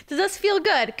 Does this feel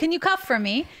good? Can you cup for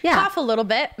me? Yeah. Cough a little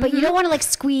bit. But you don't want to like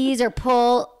squeeze or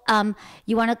pull.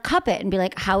 You want to cup it and be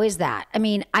like, how is that? I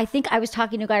mean, I think I was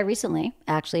talking to a guy recently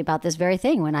actually about this very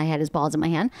thing when I had his balls in my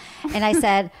hand. And I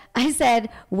said,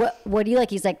 what do you like?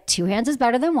 He's like, 2 hands is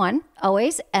better than one,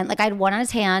 always. And like I had one on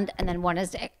his hand and then one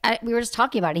is, we were just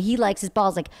talking about it. He likes his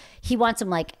balls. Like he wants them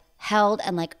like held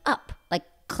and like up, like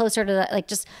closer to the, like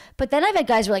just, but then I've had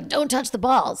guys who are like, don't touch the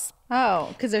balls. Oh,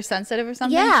 because they're sensitive or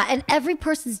something? Yeah, and every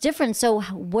person's different. So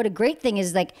what a great thing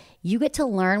is like you get to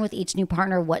learn with each new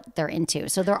partner what they're into.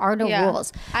 So there are no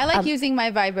rules. I like using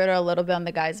my vibrator a little bit on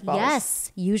the guy's balls.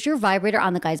 Yes, use your vibrator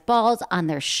on the guy's balls, on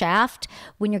their shaft.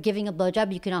 When you're giving a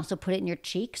blowjob, you can also put it in your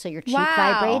cheek so your cheek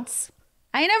vibrates.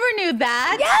 I never knew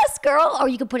that. Yes, girl. Or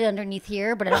you could put it underneath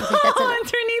here, but I don't think that's it.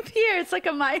 Underneath here. It's like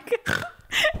a mic.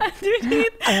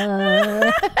 Underneath.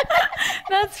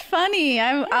 That's funny.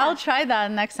 I'll try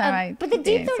that next time But the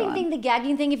deep throating thing, the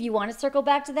gagging thing, if you want to circle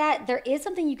back to that, there is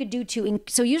something you could do too.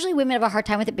 So usually women have a hard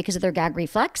time with it because of their gag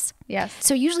reflex. Yes.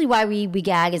 So usually why we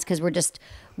gag is because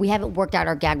we haven't worked out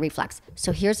our gag reflex.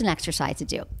 So here's an exercise to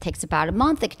do. It takes about a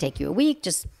month. It could take you a week.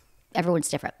 Just everyone's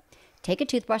different. Take a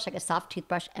toothbrush, like a soft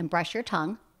toothbrush, and brush your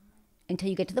tongue until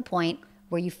you get to the point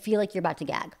where you feel like you're about to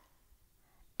gag.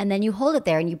 And then you hold it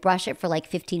there and you brush it for like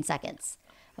 15 seconds.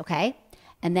 Okay?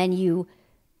 And then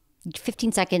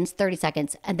 15 seconds, 30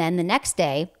 seconds. And then the next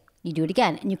day, you do it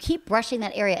again. And you keep brushing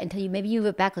that area until maybe you move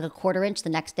it back like a 1/4 inch the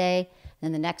next day,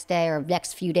 then the next day or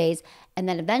next few days. And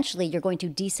then eventually you're going to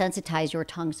desensitize your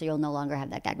tongue so you'll no longer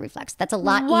have that gag reflex. That's a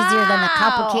lot easier than the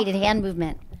complicated hand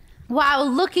movement. Wow,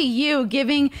 look at you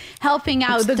helping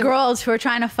out the girls who are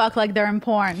trying to fuck like they're in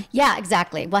porn. Yeah,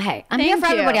 exactly. Well, hey, I'm here for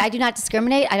everybody. I do not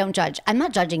discriminate. I don't judge. I'm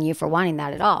not judging you for wanting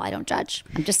that at all. I don't judge.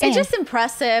 I'm just saying. It's just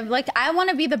impressive. Like, I want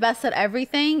to be the best at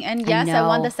everything. And yes, I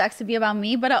want the sex to be about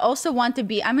me, but I also want to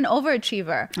be, I'm an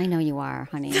overachiever. I know you are,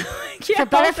 honey. For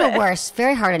better, for worse.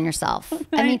 Very hard on yourself.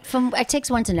 I mean, it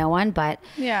takes one to know one, but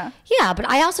yeah, but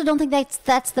I also don't think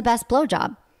that's the best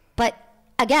blowjob. But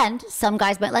again, some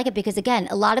guys might like it because, again,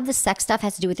 a lot of the sex stuff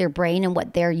has to do with their brain and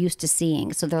what they're used to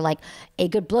seeing. So they're like, a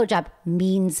good blowjob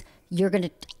means you're going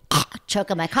to choke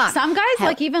on my cock. Some guys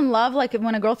like even love like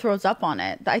when a girl throws up on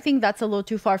it. I think that's a little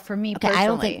too far for me personally. I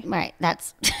don't think, right,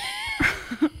 that's...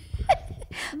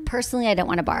 Personally, I don't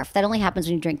want to barf. That only happens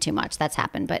when you drink too much. That's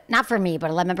happened, but not for me. But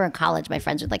I remember in college, my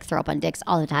friends would like throw up on dicks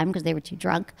all the time because they were too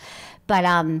drunk. But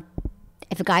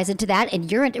if a guy's into that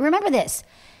and you're into... Remember this.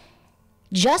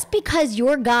 Just because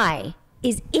your guy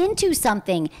is into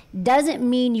something doesn't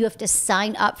mean you have to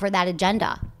sign up for that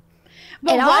agenda.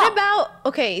 But what about,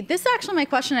 okay, this is actually my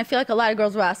question. I feel like a lot of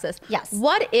girls will ask this. Yes.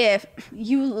 What if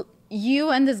you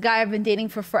and this guy have been dating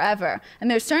for forever and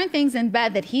there's certain things in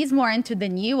bed that he's more into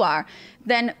than you are?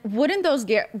 Then wouldn't those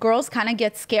girls kind of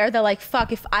get scared? They're like,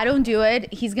 fuck, if I don't do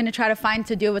it, he's going to try to find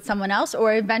to do it with someone else,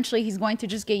 or eventually he's going to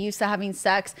just get used to having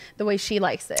sex the way she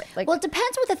likes it. Like, well, it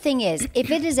depends what the thing is.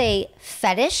 If it is a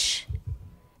fetish,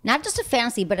 not just a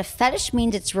fantasy, but a fetish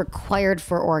means it's required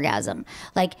for orgasm.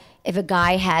 Like if a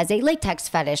guy has a latex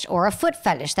fetish or a foot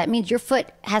fetish, that means your foot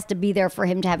has to be there for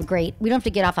him to have a great, we don't have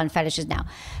to get off on fetishes now.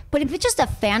 But if it's just a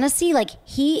fantasy, like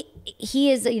he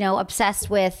is,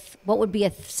 obsessed with what would be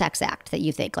a sex act that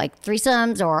you think, like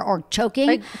threesomes or choking.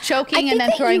 Like choking and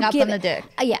then throwing up on the dick.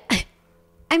 Yeah.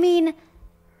 I mean,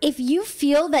 if you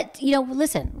feel that,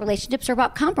 listen, relationships are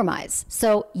about compromise.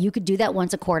 So you could do that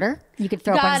once a quarter. You could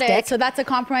throw up on his dick. So that's a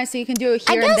compromise, so you can do it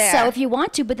here and there. I guess so if you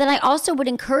want to. But then I also would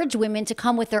encourage women to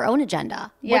come with their own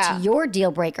agenda. Yeah. What's your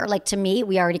deal breaker? Like to me,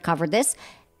 we already covered this.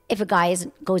 If a guy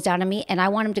goes down on me and I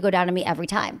want him to go down on me every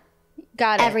time.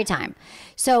 Got it. Every time.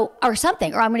 So, or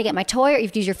something. Or I'm going to get my toy, or you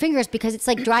have to use your fingers, because it's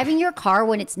like driving your car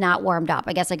when it's not warmed up.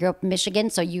 I guess I grew up in Michigan,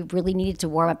 so you really needed to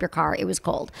warm up your car. It was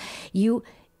cold.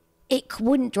 It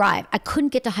wouldn't drive. I couldn't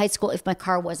get to high school if my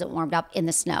car wasn't warmed up in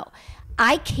the snow.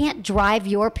 I can't drive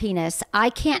your penis. I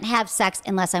can't have sex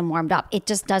unless I'm warmed up. It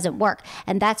just doesn't work.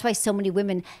 And that's why so many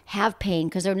women have pain,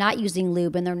 because they're not using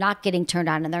lube and they're not getting turned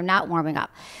on and they're not warming up.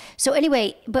 So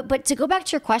anyway, but to go back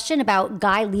to your question about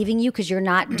guy leaving you because you're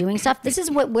not doing stuff, this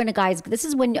is when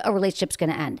a relationship's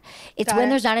going to end. It's when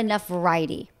there's not enough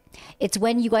variety. It's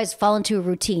when you guys fall into a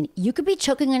routine. You could be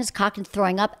choking on his cock and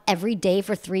throwing up every day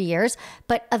for 3 years,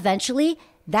 but eventually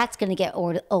that's going to get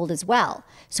old as well.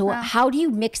 So how do you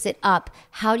mix it up?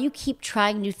 How do you keep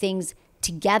trying new things to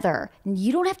together.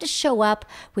 You don't have to show up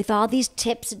with all these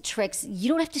tips and tricks. You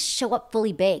don't have to show up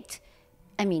fully baked.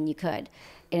 I mean, you could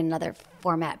in another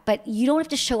format, but you don't have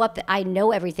to show up that I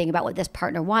know everything about what this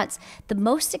partner wants. The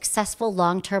most successful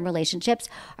long-term relationships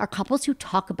are couples who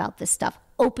talk about this stuff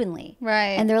openly.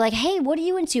 Right. And they're like, hey, what are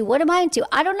you into? What am I into?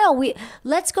 I don't know.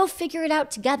 Let's go figure it out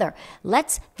together.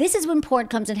 This is when porn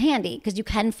comes in handy, because you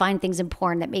can find things in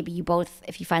porn that maybe you both,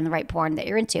 if you find the right porn that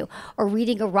you're into, or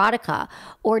reading erotica,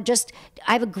 or just,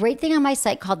 I have a great thing on my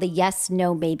site called the yes,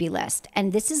 no, maybe list.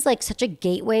 And this is like such a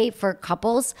gateway for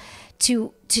couples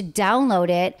to download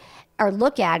it or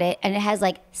look at it. And it has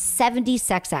like 70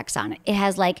 sex acts on it. It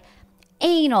has like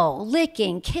anal,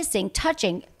 licking, kissing,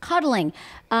 touching, cuddling,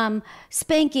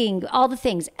 spanking, all the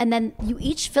things. And then you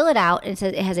each fill it out, and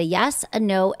it has a yes, a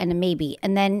no, and a maybe.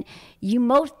 And then you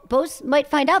both might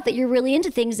find out that you're really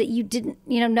into things that you didn't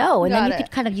know. And then you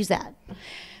could kind of use that.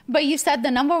 But you said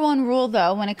the number one rule,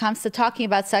 though, when it comes to talking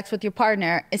about sex with your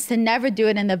partner is to never do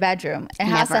it in the bedroom. It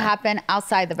has to happen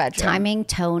outside the bedroom. Timing,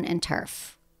 tone, and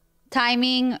turf.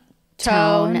 Timing,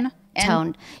 tone.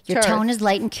 Your tone is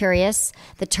light and curious.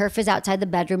 The turf is outside the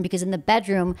bedroom, because in the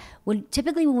bedroom,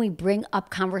 typically when we bring up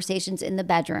conversations in the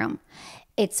bedroom,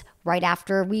 it's right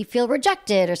after we feel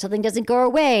rejected or something doesn't go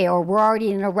away, or we're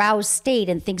already in an aroused state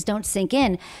and things don't sink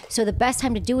in. So the best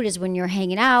time to do it is when you're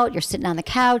hanging out, you're sitting on the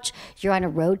couch, you're on a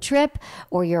road trip,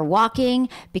 or you're walking,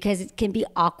 because it can be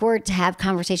awkward to have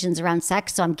conversations around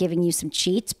sex. So I'm giving you some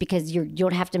cheats, because you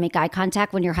don't have to make eye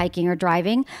contact when you're hiking or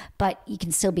driving, but you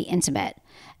can still be intimate.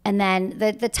 And then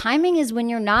the timing is when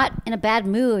you're not in a bad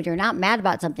mood, you're not mad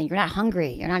about something, you're not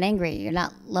hungry, you're not angry, you're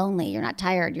not lonely, you're not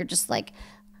tired, you're just like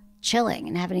chilling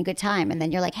and having a good time. And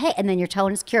then you're like, hey, and then your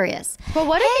tone is curious. But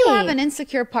what if you have an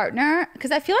insecure partner?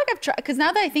 Because I feel like I've tried, because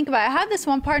now that I think about it, I had this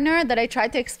one partner that I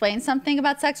tried to explain something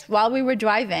about sex while we were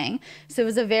driving. So it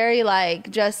was a very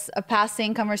just a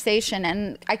passing conversation.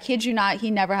 And I kid you not, he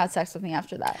never had sex with me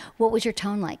after that. What was your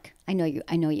tone like? I know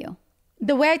you.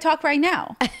 The way I talk right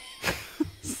now.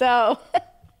 So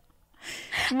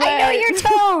I know your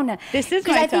tone. This is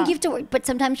my tone. I think you have to, but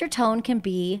sometimes your tone can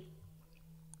be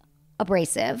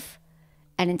abrasive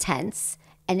and intense,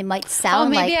 and it might sound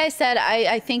maybe I said,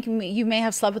 I think you may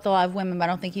have slept with a lot of women, but I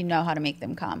don't think you know how to make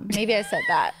them come. Maybe I said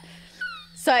that.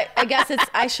 So I guess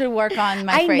I should work on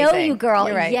my phrasing. I know you, girl.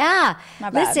 You're right. Yeah.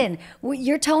 My bad. Listen,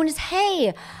 your tone is,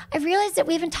 hey, I realized that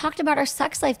we haven't talked about our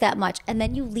sex life that much. And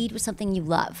then you lead with something you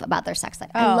love about their sex life.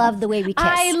 I love the way we kiss.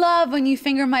 I love when you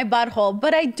finger my butthole,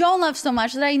 but I don't love so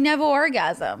much that I never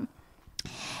orgasm.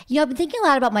 I've been thinking a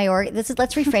lot about my let's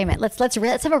reframe it. Let's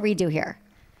have a redo here.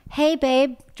 Hey,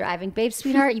 babe, driving, babe,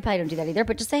 sweetheart. You probably don't do that either,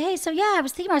 but just say, hey, so yeah, I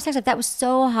was thinking about our sex life. That was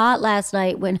so hot last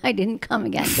night when I didn't come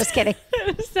again. Just kidding.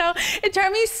 So it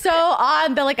turned me so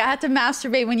on that I had to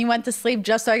masturbate when you went to sleep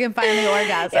just so I can finally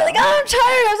orgasm. You're like, oh, I'm tired.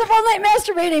 I was up all night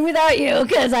masturbating without you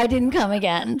because I didn't come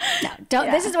again. No, don't.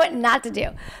 Yeah. This is what not to do.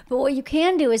 But what you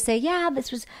can do is say, yeah, I want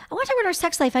to talk about our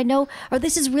sex life. I know, or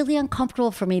this is really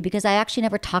uncomfortable for me because I actually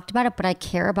never talked about it, but I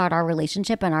care about our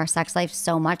relationship and our sex life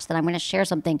so much that I'm going to share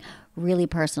something really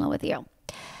personal with you.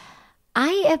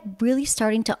 I am really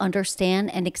starting to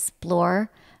understand and explore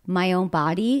my own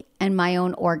body and my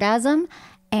own orgasm.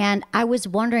 And I was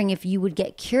wondering if you would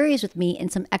get curious with me in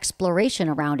some exploration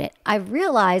around it. I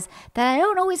realize that I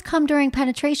don't always come during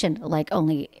penetration, like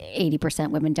only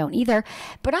 80% women don't either,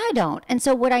 but I don't. And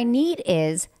so what I need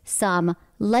is some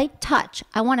light touch.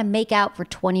 I want to make out for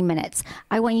 20 minutes.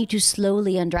 I want you to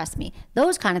slowly undress me.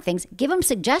 Those kind of things. Give them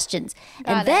suggestions.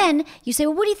 And then you say,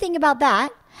 well, what do you think about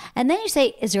that? And then you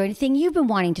say, is there anything you've been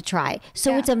wanting to try?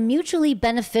 So it's a mutually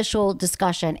beneficial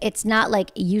discussion. It's not like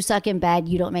you suck in bed,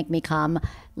 you don't make me come.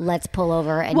 Let's pull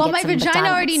over and get some my vagina McDonald's.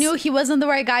 Already knew he wasn't the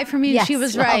right guy for me. Yes, she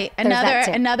was right.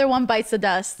 Another one bites the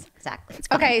dust. Exactly.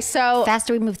 Okay, so the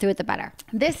faster we move through it, the better.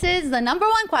 This is the number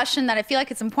one question that I feel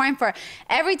like it's important for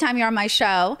every time you're on my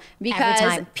show,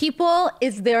 because people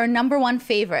is their number one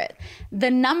favorite.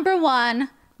 The number one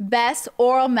best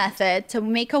oral method to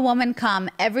make a woman come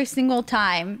every single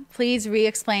time. Please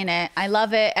re-explain it. I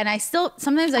love it. And I still,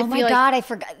 sometimes I feel like... Oh my God, I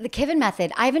forgot. The Kivin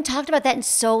method. I haven't talked about that in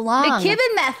so long. The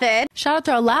Kivin method. Shout out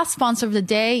to our last sponsor of the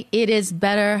day. It is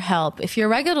BetterHelp. If you're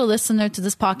a regular listener to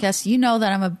this podcast, you know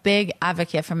that I'm a big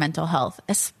advocate for mental health,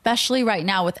 especially right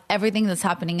now with everything that's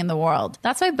happening in the world.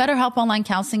 That's why BetterHelp Online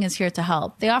Counseling is here to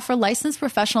help. They offer licensed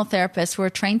professional therapists who are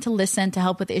trained to listen to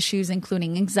help with issues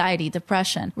including anxiety,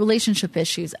 depression, relationship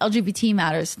issues, issues, LGBT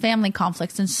matters, family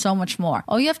conflicts, and so much more.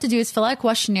 All you have to do is fill out a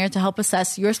questionnaire to help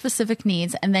assess your specific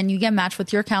needs, and then you get matched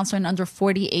with your counselor in under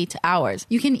 48 hours.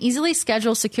 You can easily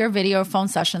schedule secure video or phone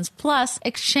sessions, plus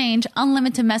exchange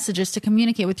unlimited messages to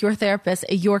communicate with your therapist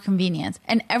at your convenience,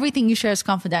 and everything you share is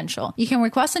confidential. You can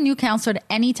request a new counselor at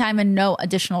any time and no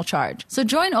additional charge. So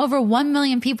join over 1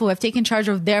 million people who have taken charge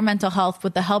of their mental health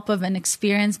with the help of an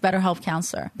experienced BetterHelp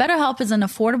counselor. BetterHelp is an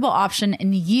affordable option,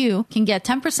 and you can get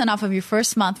 10% off of your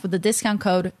first month with the discount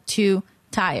code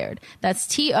 2TIRED. That's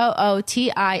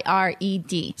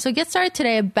TOOTIRED. So get started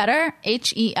today at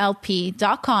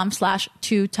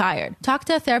betterhelp.com/2tired. Talk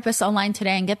to a therapist online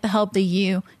today and get the help that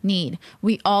you need.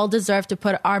 We all deserve to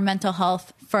put our mental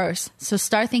health first. So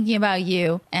start thinking about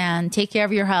you and take care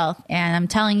of your health. And I'm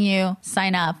telling you,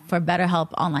 sign up for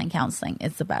BetterHelp online counseling.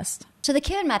 It's the best. So the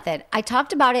Kivin method, I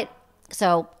talked about it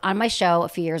on my show a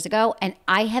few years ago, and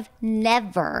I have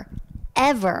never,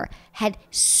 ever had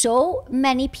so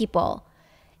many people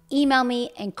email me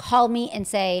and call me and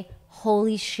say,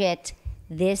 holy shit,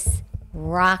 this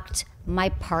rocked my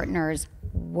partner's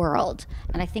world.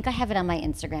 And I think I have it on my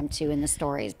Instagram too in the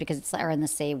stories because it's or in the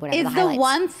save, whatever. It's the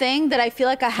one thing that I feel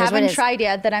like I haven't tried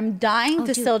yet that I'm dying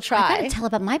to still try. I gotta tell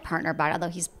about my partner about it, although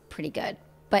he's pretty good.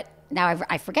 But now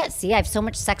I forget. See, I have so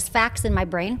much sex facts in my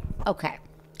brain. Okay.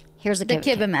 Here's the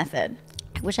Kivin method.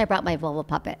 I wish I brought my vulva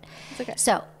puppet. It's okay.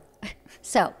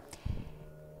 So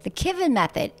the Kivin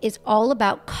method is all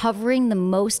about covering the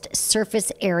most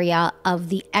surface area of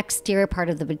the exterior part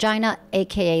of the vagina,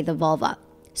 aka the vulva.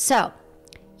 So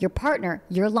your partner,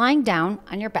 you're lying down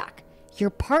on your back.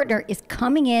 Your partner is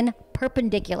coming in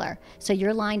perpendicular. So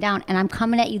you're lying down and I'm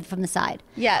coming at you from the side.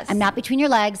 Yes. I'm not between your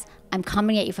legs. I'm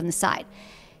coming at you from the side.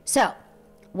 So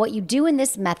what you do in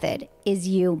this method is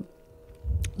you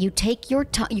take your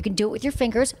tongue. You can do it with your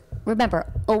fingers. Remember,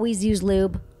 always use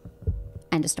lube.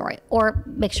 End of story. Or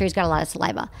make sure he's got a lot of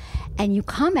saliva. And you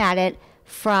come at it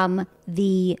from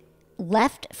the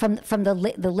left, from the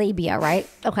labia, right?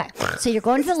 Okay. So you're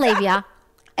going to the labia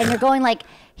and you're going like,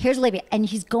 here's labia. And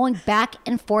he's going back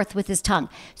and forth with his tongue.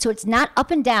 So it's not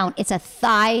up and down. It's a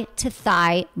thigh to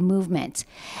thigh movement.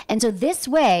 And so this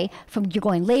way, you're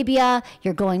going labia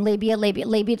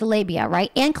to labia,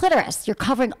 right? And clitoris. You're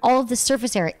covering all of the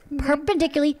surface area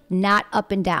perpendicularly, not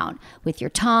up and down, with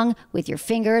your tongue, with your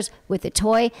fingers, with the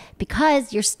toy,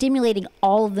 because you're stimulating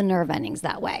all of the nerve endings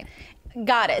that way.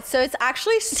 Got it. So it's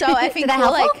actually so effing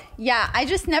cool. Like, yeah, I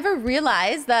just never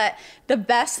realized that the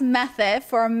best method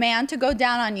for a man to go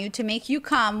down on you to make you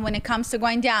come when it comes to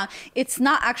going down, it's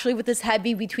not actually with this head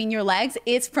being between your legs.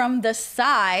 It's from the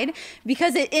side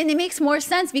because it makes more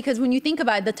sense because when you think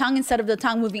about it, the tongue instead of the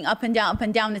tongue moving up and down,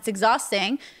 it's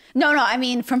exhausting. No, I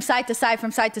mean from side to side,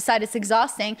 it's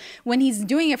exhausting. When he's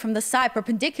doing it from the side,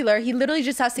 perpendicular, he literally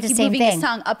just has to keep moving his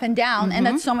tongue up and down, and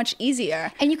that's so much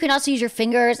easier. And you can also use your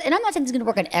fingers, and I'm not saying it's going to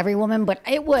work on every woman, but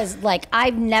it was like,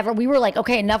 we were like,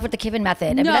 okay, enough with the Kivin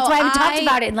method. I mean, that's why I haven't talked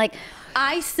about it, and like,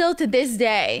 I still to this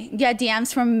day get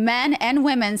DMs from men and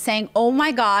women saying, oh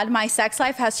my God, my sex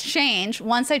life has changed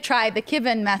once I tried the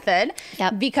Kivin method.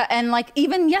 Yep. And like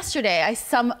even yesterday,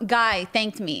 some guy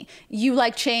thanked me. You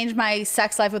like changed my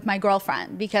sex life with my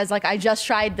girlfriend because like I just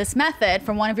tried this method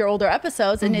from one of your older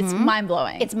episodes and it's mind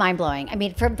blowing. It's mind blowing. I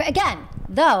mean,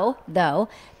 though,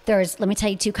 let me tell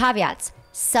you two caveats.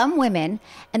 Some women,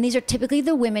 and these are typically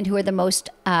the women who are the most,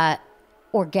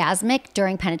 orgasmic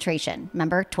during penetration.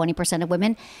 Remember, 20% of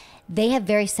women, they have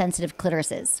very sensitive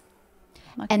clitorises.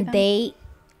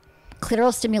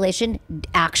 Clitoral stimulation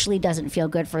actually doesn't feel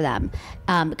good for them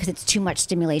because it's too much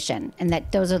stimulation. And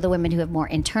that those are the women who have more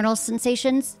internal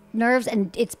sensations, nerves,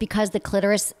 and it's because the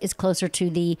clitoris is closer to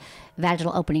the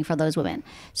vaginal opening for those women.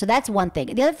 So that's one thing.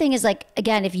 The other thing is like,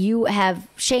 again, if you have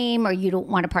shame or you don't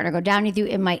want a partner to go down with you,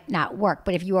 it might not work.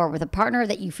 But if you are with a partner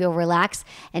that you feel relaxed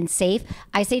and safe,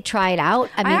 I say try it out.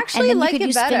 I mean, actually and then like you could it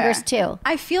use better. Fingers too.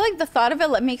 I feel like the thought of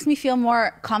it makes me feel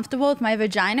more comfortable with my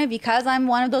vagina because I'm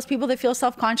one of those people that feel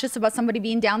self-conscious about somebody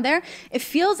being down there. I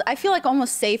feel like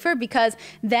almost safer because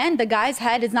then the guy's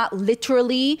head is not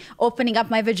literally opening up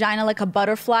my vagina like a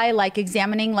butterfly, like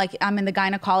examining like I'm in the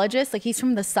gynecologist. Like he's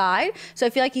from the side. So I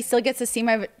feel like he still gets to see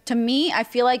to me, I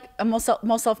feel like I'm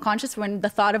most self-conscious when the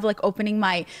thought of like opening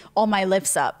all my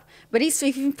lips up. But he's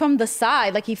from the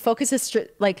side, like he focuses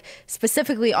like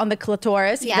specifically on the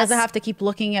clitoris. Yes. He doesn't have to keep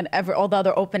looking at all the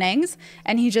other openings.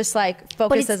 And he just like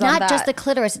focuses on that. But it's not just the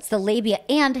clitoris, it's the labia.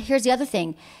 And here's the other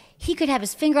thing. he could have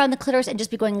his finger on the clitoris and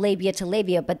just be going labia to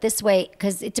labia. But this way,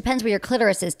 because it depends where your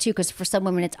clitoris is too, because for some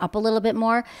women it's up a little bit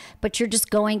more, but you're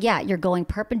just going, you're going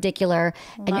perpendicular.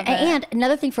 And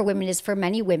another thing for women is, for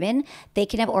many women, they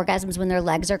can have orgasms when their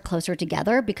legs are closer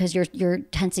together because you're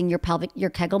tensing your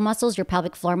Kegel muscles, your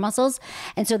pelvic floor muscles.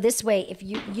 And so this way, if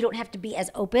you don't have to be as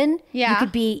open, you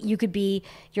could be,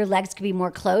 your legs could be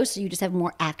more close. So you just have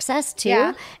more access too.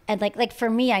 Yeah. And like for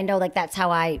me, I know like that's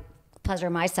how I pleasure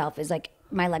myself, is like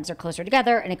my legs are closer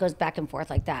together and it goes back and forth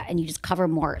like that, and you just cover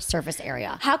more surface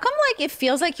area. How come like it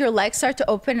feels like your legs start to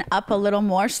open up a little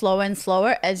more slower and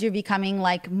slower as you're becoming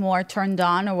like more turned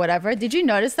on or whatever? Did you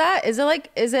notice that? I don't know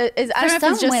if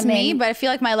it's just me, but I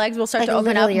feel like my legs will start to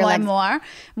open up more and more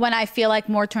when I feel like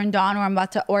more turned on, or I'm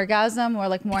about to orgasm, or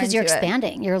like more because into you're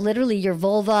expanding. You're literally, your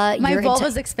vulva. My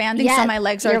vulva's expanding, so my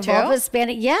legs are too. Your vulva's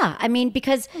expanding. Yeah, I mean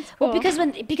because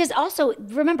because also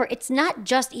remember, it's not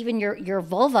just even your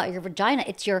vulva, your vagina.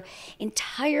 It's your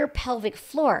entire pelvic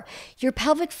floor. Your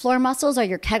pelvic floor muscles are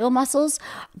your Kegel muscles.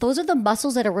 Those are the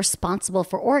muscles that are responsible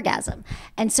for orgasm.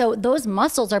 And so those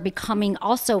muscles are becoming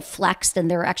also flexed,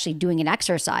 and they're actually doing an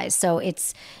exercise. So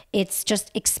it's just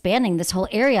expanding this whole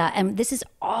area. And this is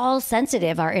all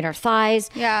sensitive, our inner thighs.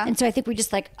 Yeah. And so I think we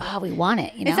just like, we want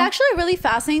it, you know? It's actually really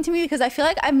fascinating to me because I feel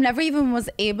like I've never even was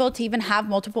able to even have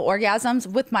multiple orgasms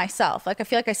with myself. Like I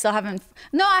feel like I still haven't.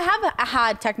 No, I have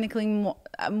had technically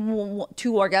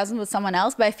 2 orgasms with someone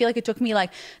else, but I feel like it took me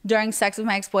like during sex with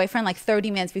my ex-boyfriend like 30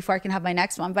 minutes before I can have my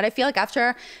next one. But I feel like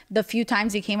after the few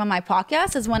times you came on my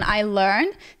podcast is when I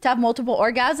learned to have multiple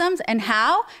orgasms. And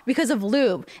how? Because of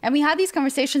lube. And we had these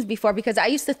conversations before, because I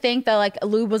used to think that like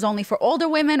lube was only for older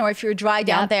women, or if you're dry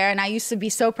down there, and I used to be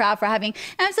so proud for having,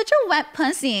 and I'm such a wet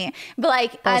pussy, but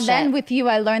like and then with you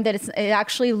I learned that it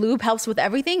actually lube helps with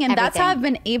everything. And that's how I've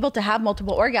been able to have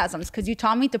multiple orgasms, because you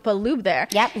taught me to put lube there.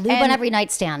 Lube on every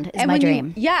nightstand is my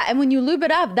dream. And when you lube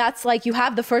it up, that's like you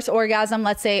have the first orgasm,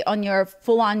 let's say on your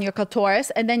your clitoris,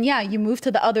 and then you move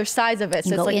to the other sides of it,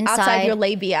 so it's like inside, outside your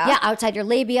labia. Outside your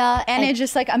labia. And it's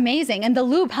just like amazing, and the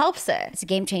lube helps it. It's a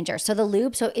game changer. So the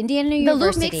lube, Indiana University, the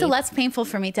lube makes it less painful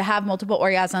for me to have multiple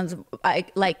orgasms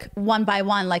like one by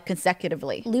one, like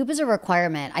consecutively. Lube is a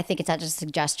requirement. I think it's not just a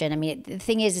suggestion. I mean, the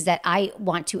thing is that I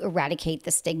want to eradicate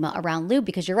the stigma around lube,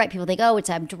 because you're right. People think,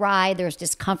 I'm dry, there's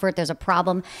discomfort, there's a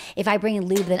problem. If I bring in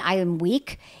lube, then I am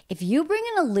weak. If you bring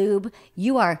in a lube,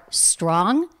 you are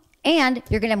strong, and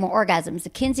you're going to have more orgasms. The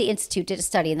Kinsey Institute did a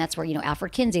study, and that's where,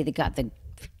 Alfred Kinsey,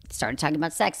 started talking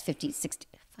about sex 50, 60,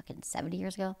 fucking 70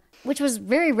 years ago, which was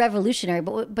very revolutionary.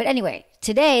 But anyway,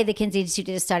 today the Kinsey Institute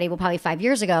did a study, probably 5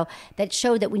 years ago, that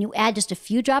showed that when you add just a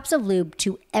few drops of lube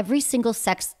to every single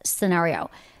sex scenario,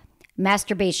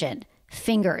 masturbation,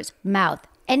 fingers, mouth,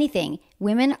 anything,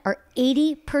 women are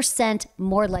 80%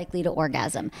 more likely to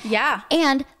orgasm. Yeah.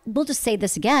 And we'll just say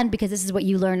this again, because this is what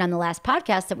you learned on the last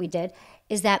podcast that we did,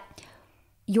 is that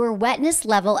your wetness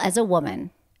level as a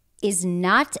woman is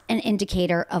not an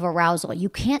indicator of arousal. You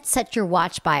can't set your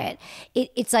watch by it.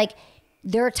 It's like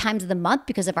there are times of the month,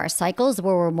 because of our cycles,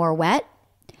 where we're more wet.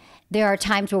 There are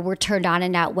times where we're turned on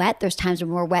and not wet. There's times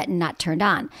when we're wet and not turned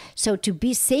on. So to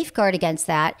be safeguard against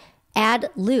that, add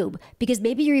lube, because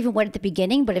maybe you're even wet at the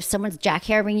beginning, but if someone's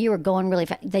jackhammering you or going really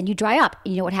fast, then you dry up.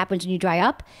 And you know what happens when you dry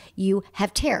up? You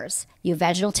have tears. You have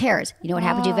vaginal tears. You know what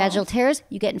happens to vaginal tears?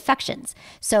 You get infections.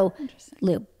 So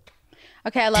lube.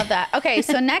 Okay, I love that. Okay,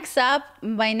 so next up,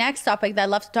 my next topic that I'd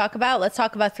love to talk about, let's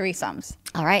talk about threesomes.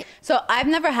 All right. So I've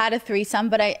never had a threesome,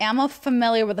 but I am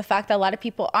familiar with the fact that a lot of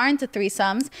people are into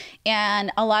threesomes,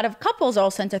 and a lot of couples are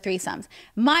also into threesomes.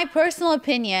 My personal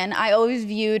opinion, I always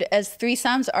viewed as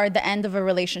threesomes are the end of a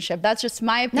relationship. That's just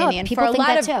my opinion. No, people think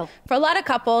that too. For a lot of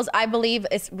couples, I believe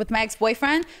it's with my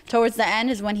ex-boyfriend, towards the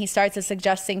end is when he starts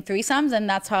suggesting threesomes, and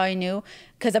that's how I knew,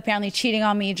 because apparently cheating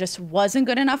on me just wasn't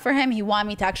good enough for him. He wanted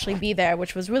me to actually be there,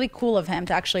 which was really cool of him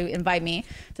to actually invite me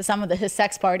to some of his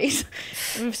sex parties.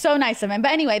 It was so nice of him. But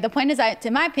anyway, the point is that,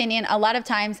 in my opinion, a lot of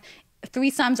times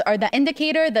threesomes are the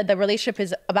indicator that the relationship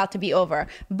is about to be over.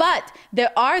 But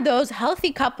there are those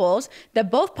healthy couples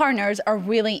that both partners are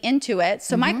really into it.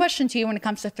 So my question to you when it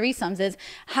comes to threesomes is,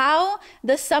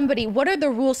 what are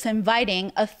the rules to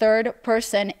inviting a third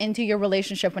person into your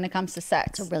relationship when it comes to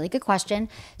sex? It's a really good question.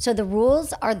 So the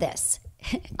rules are this.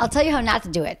 I'll tell you how not to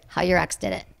do it, how your ex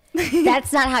did it.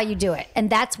 That's not how you do it. And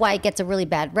that's why it gets a really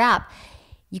bad rap.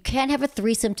 You can't have a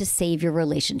threesome to save your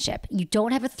relationship. You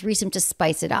don't have a threesome to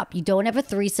spice it up. You don't have a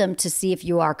threesome to see if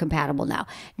you are compatible now.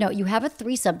 No, you have a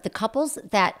threesome. The couples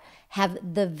that have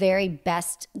the very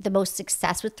best, the most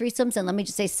success with threesomes, and let me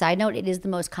just say, side note, it is the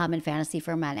most common fantasy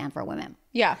for men and for women.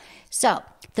 Yeah. So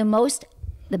the most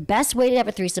The best way to have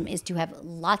a threesome is to have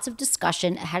lots of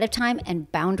discussion ahead of time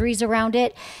and boundaries around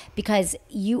it, because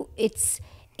you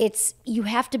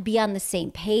have to be on the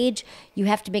same page. You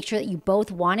have to make sure that you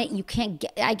both want it. You can't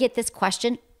get, I get this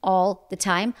question all the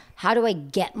time. How do I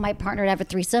get my partner to have a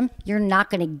threesome? You're not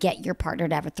going to get your partner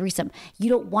to have a threesome. You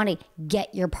don't want to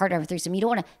get your partner to have a threesome. You don't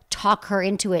want to talk her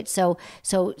into it so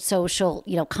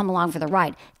she'll, come along for the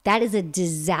ride. That is a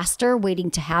disaster waiting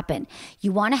to happen.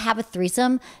 You want to have a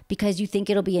threesome because you think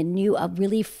it'll be a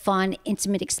really fun,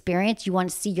 intimate experience. You want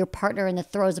to see your partner in the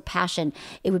throes of passion.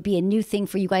 It would be a new thing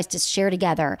for you guys to share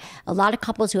together. A lot of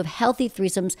couples who have healthy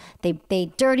threesomes, they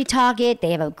dirty talk it. They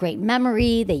have a great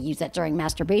memory. They use that during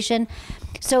masturbation.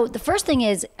 So the first thing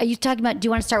is, are you talking about, do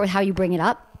you want to start with how you bring it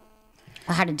up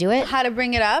or how to do it? How to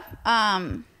bring it up?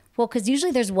 Well, because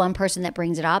usually there's one person that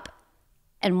brings it up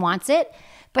and wants it.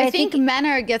 But I think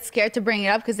men get scared to bring it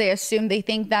up because they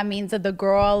think that means that the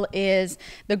girl's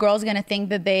going to think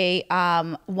that they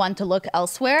want to look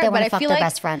elsewhere. They want but to fuck their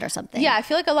best friend or something. Yeah, I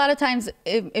feel like a lot of times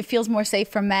it feels more safe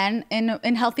for men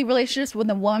in healthy relationships when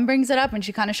the woman brings it up and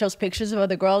she kind of shows pictures of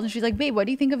other girls and she's like, babe, what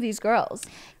do you think of these girls?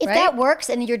 If that works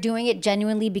and you're doing it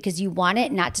genuinely because you want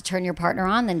it, not to turn your partner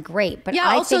on, then great. But yeah,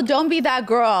 also don't be that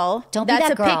girl. That's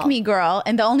a pick-me girl.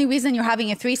 And the only reason you're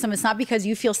having a threesome is not because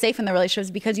you feel safe in the relationship,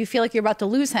 it's because you feel like you're about to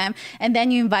lose him, and then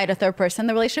you invite a third person in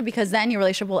the relationship, because then your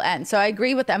relationship will end. So I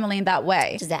agree with Emily in that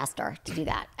way. Disaster to do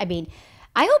that. I mean,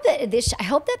 I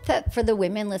hope that for the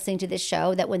women listening to this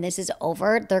show, that when this is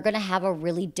over, they're going to have a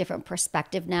really different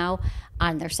perspective now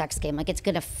on their sex game. Like, it's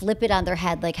going to flip it on their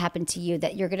head, like happened to you,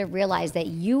 that you're going to realize that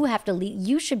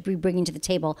you should be bringing to the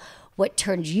table what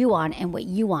turns you on and what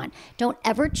you want. Don't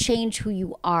ever change who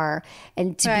you are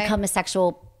and to become a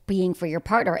sexual being for your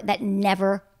partner. That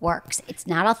never works. It's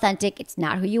not authentic. It's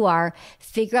not who you are.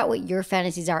 Figure out what your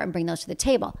fantasies are and bring those to the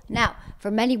table. Now, for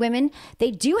many women,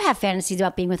 they do have fantasies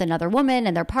about being with another woman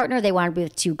and their partner. They want to be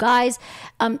with two guys.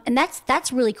 And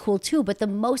that's really cool too. But the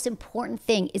most important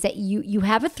thing is that you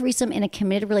have a threesome in a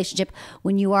committed relationship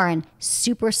when you are in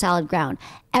super solid ground.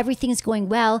 Everything's going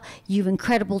well. You have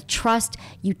incredible trust.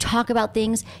 You talk about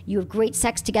things. You have great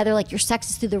sex together. Like, your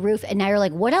sex is through the roof. And now you're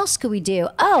like, what else could we do?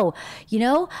 Oh,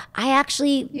 I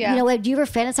actually, do you ever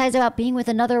fantasize about being with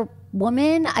another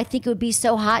woman? I think it would be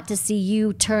so hot to see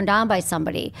you turned on by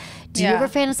somebody. Do you ever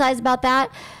fantasize about that?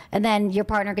 And then your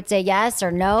partner could say yes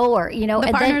or no, or, The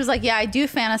partner's like, yeah, I do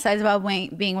fantasize about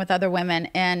being with other women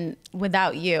and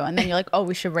without you. And then you're like, oh,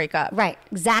 we should break up. Right.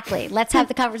 Exactly. Let's have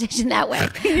the conversation that way.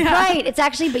 Right. It's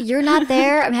actually, but you're not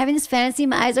there. I'm having this fantasy.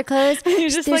 My eyes are closed. You're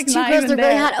just There's like, two girls that are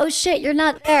really hot. Oh shit, you're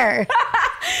not there.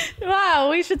 Wow,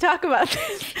 we should talk about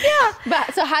this. Yeah.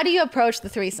 But so how do you approach the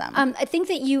threesome? I think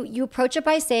that you approach it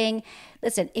by saying,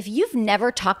 listen, if you've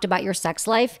never talked about your sex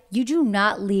life, you do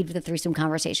not lead the threesome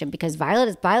conversation, because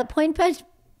Violet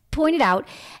pointed out,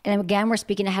 and again, we're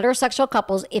speaking to heterosexual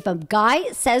couples, if a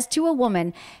guy says to a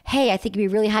woman, hey, I think it'd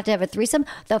be really hot to have a threesome,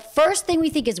 the first thing we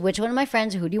think is, which one of my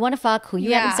friends, who do you want to fuck, who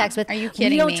you having sex with? Are you kidding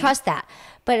me? We don't trust that.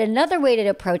 But another way to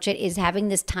approach it is having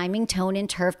this timing, tone, and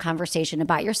turf conversation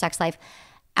about your sex life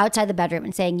outside the bedroom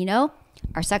and saying,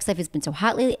 our sex life has been so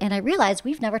hot lately, and I realize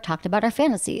we've never talked about our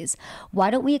fantasies. Why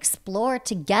don't we explore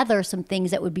together some things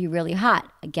that would be really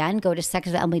hot? Again, go to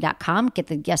sexwithemily.com, get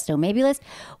the yes, no, maybe list,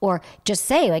 or just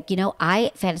say, I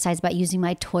fantasize about using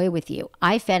my toy with you.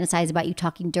 I fantasize about you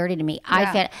talking dirty to me.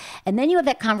 And then you have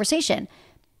that conversation.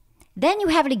 Then you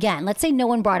have it again. Let's say no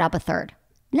one brought up a third.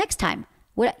 Next time,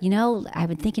 I've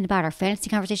been thinking about our fantasy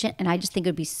conversation, and I just think it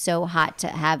would be so hot to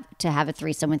have a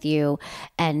threesome with you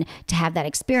and to have that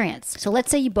experience. So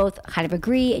let's say you both kind of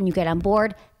agree and you get on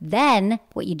board. Then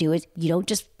what you do is you don't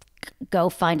just go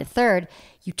find a third.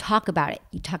 You talk about it.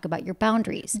 You talk about your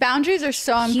boundaries. Boundaries are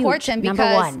so important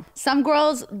because some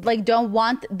girls don't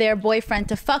want their boyfriend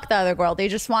to fuck the other girl. They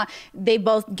just they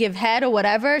both give head or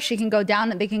whatever. They can go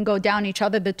down each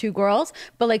other, the two girls.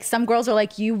 But some girls are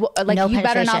like, you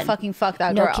better not fucking fuck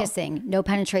that girl. No kissing, no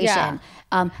penetration.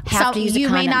 Yeah. Have to use you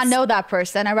condoms. may not know that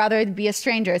person. I'd rather it be a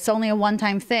stranger. It's only a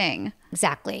one-time thing.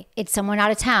 Exactly. It's someone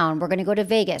out of town. We're going to go to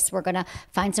Vegas. We're going to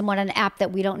find someone on an app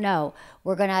that we don't know.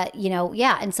 We're going to,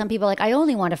 And some people are like, I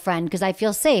only want a friend because I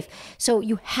feel safe. So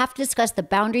you have to discuss the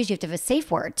boundaries. You have to have a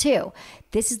safe word too.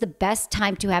 This is the best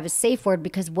time to have a safe word,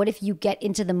 because what if you get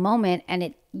into the moment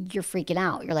and you're freaking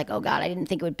out. You're like, oh God, I didn't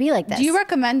think it would be like this. Do you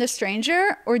recommend a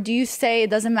stranger, or do you say it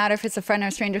doesn't matter if it's a friend or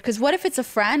a stranger? Because what if it's a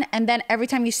friend, and then every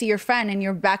time you see your friend in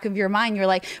your back of your mind, you're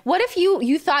like, what if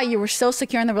you thought you were so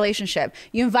secure in the relationship?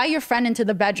 You invite your friend into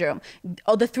the bedroom.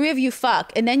 Oh, the three of you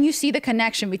fuck. And then you see the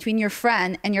connection between your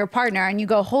friend and your partner, and you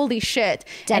go, holy shit.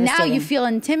 And now you feel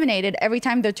intimidated every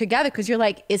time they're together because you're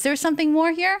like, is there something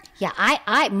more here? Yeah,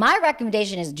 my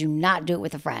recommendation is do not do it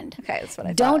with a friend. Okay, that's what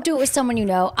I thought. Don't do it with someone you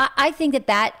know. I think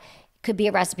that could be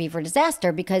a recipe for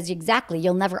disaster, because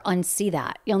you'll never unsee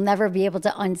that. You'll never be able to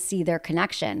unsee their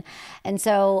connection. And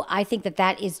so I think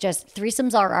that is just,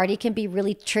 threesomes already can be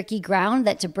really tricky ground,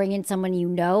 that to bring in someone you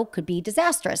know could be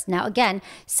disastrous. Now, again,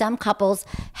 some couples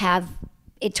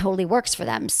it totally works for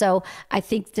them. So I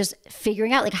think just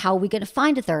figuring out, like, how are we going to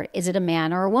find a third? Is it a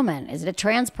man or a woman? Is it a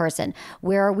trans person?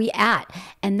 Where are we at?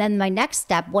 And then my next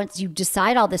step, once you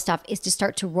decide all this stuff, is to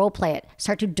start to role play it,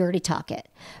 start to dirty talk it.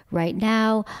 Right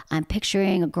now, I'm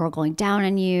picturing a girl going down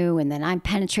on you, and then I'm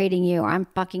penetrating you, or I'm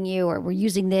fucking you, or we're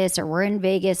using this, or we're in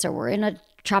Vegas, or we're in a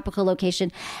tropical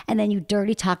location, and then you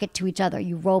dirty talk it to each other.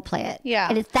 You role play it. Yeah.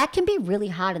 And that can be really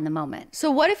hot in the moment.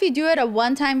 So what if you do it a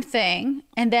one-time thing,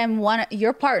 and then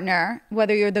your partner,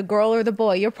 whether you're the girl or the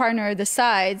boy, your partner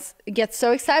decides, gets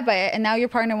so excited by it, and now your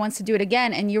partner wants to do it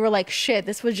again, and you were like, shit,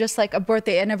 this was just like a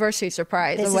birthday anniversary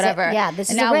surprise or whatever. This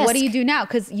and is now a risk. what do you do now?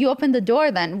 Because you open the door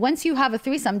then. Once you have a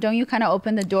threesome, don't you kind of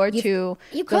open the door to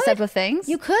those type of things?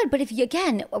 You could, but if you,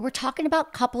 again, we're talking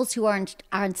about couples who are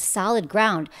on solid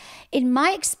ground. In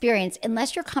my experience,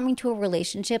 unless you're coming to a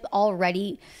relationship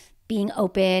already being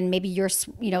open, maybe you're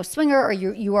swinger, or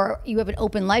you have an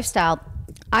open lifestyle,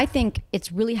 I think it's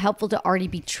really helpful to already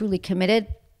be truly committed,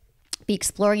 be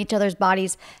exploring each other's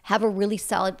bodies, have a really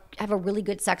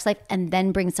good sex life, and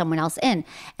then bring someone else in.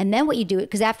 And then what you do,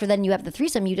 because after then you have the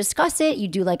threesome, you discuss it, you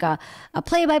do like a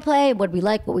play-by-play, what we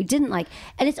like, what we didn't like.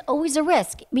 And it's always a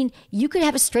risk. I mean, you could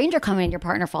have a stranger come in and your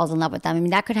partner falls in love with them. I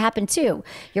mean, that could happen too.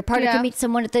 Your partner could meet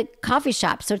someone at the coffee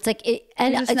shop. So it's like,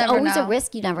 it's always a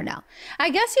risk. You never know. I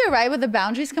guess you're right with the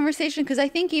boundaries conversation, because I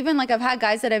think even like I've had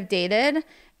guys that I've dated,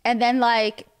 and then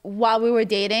like while we were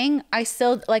dating, I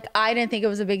still, like, I didn't think it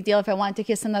was a big deal if I wanted to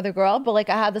kiss another girl. But like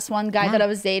I had this one guy that I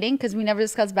was dating, because we never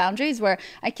discussed boundaries, where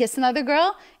I kissed another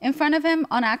girl in front of him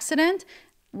on accident,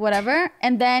 whatever.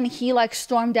 And then he like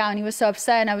stormed down. He was so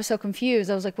upset, and I was so confused.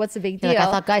 I was like, what's the big deal? Like, I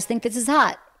thought guys think this is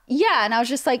hot. Yeah, and I was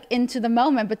just like into the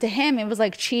moment, but to him it was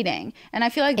like cheating. And I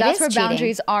feel like that's where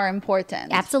boundaries are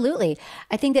important. Absolutely.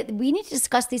 I think that we need to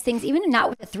discuss these things, even not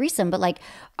with a threesome, but like,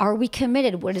 are we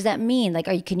committed? What does that mean?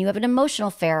 Like, can you have an emotional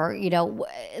affair?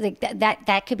 Like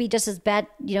that could be just as bad,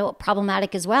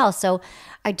 problematic as well. So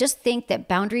I just think that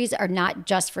boundaries are not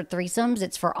just for threesomes,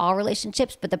 it's for all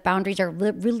relationships, but the boundaries are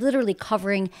literally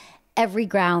covering every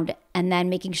ground, and then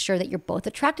making sure that you're both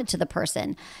attracted to the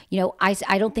person.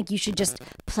 I don't think you should just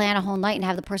plan a whole night and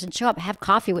have the person show up. Have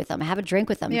coffee with them, have a drink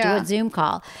with them, do a Zoom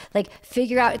call, like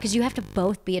figure out, because you have to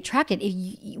both be attracted.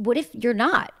 What if you're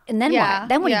not? And then what?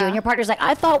 Then what do you do? And your partner's like,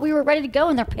 I thought we were ready to go,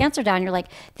 and their pants are down. You're like,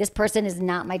 this person is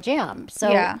not my jam.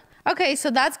 So okay, so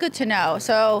that's good to know.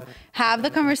 So have the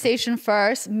conversation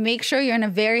first. Make sure you're in a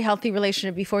very healthy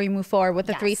relationship before you move forward with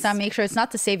the threesome. Make sure it's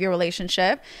not to save your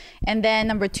relationship. And then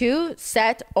number 2,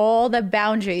 set all the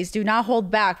boundaries. Do not hold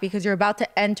back, because you're about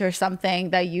to enter something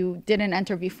that you didn't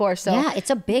enter before. So yeah, it's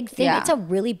a big thing. It's a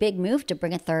really big move to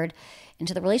bring a third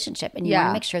into the relationship, and you want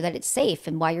to make sure that it's safe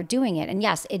and why you're doing it. And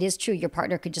yes, it is true, your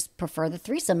partner could just prefer the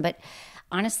threesome, but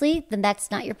honestly, then that's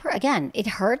not your again, it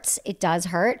hurts. It does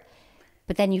hurt.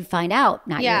 But then you find out,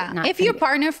 if your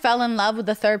partner fell in love with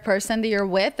the third person that you're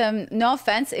with, no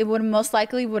offense, it would most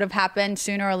likely would have happened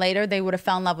sooner or later. They would have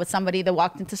fell in love with somebody that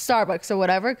walked into Starbucks or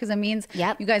whatever, because it means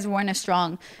you guys weren't as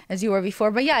strong as you were before.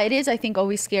 But yeah, it is, I think,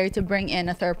 always scary to bring in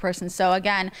a third person. So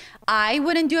again, I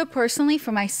wouldn't do it personally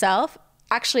for myself.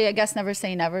 Actually, I guess never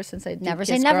say never, since I never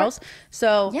say girls.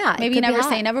 So maybe never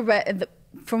say never. But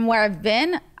from where I've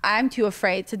been, I'm too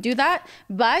afraid to do that.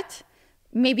 But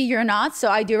maybe you're not. So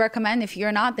I do recommend, if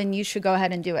you're not, then you should go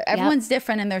ahead and do it. Everyone's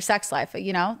different in their sex life,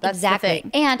 that's the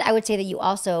thing. And I would say that you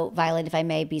also, Violet, if I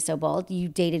may be so bold, you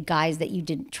dated guys that you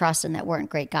didn't trust and that weren't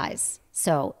great guys.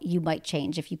 So you might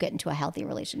change if you get into a healthy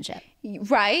relationship.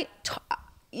 Right.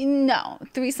 No,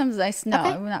 threesomes, it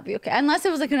would not be okay. Unless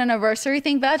it was like an anniversary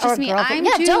thing, but that's just me.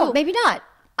 Maybe not.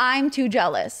 I'm too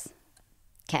jealous.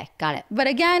 Okay, got it. But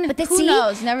again, who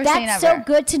knows? Never say never. That's so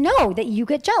good to know that you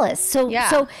get jealous.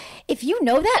 So if you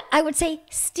know that, I would say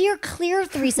steer clear of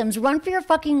threesomes. Run for your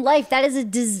fucking life. That is a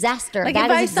disaster. Like,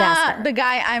 if I saw the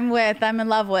guy I'm in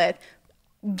love with,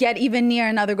 get even near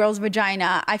another girl's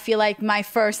vagina, I feel like my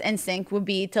first instinct would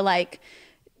be to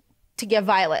to get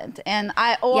violent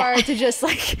to just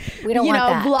like, we don't want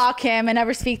that. Block him and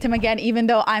never speak to him again, even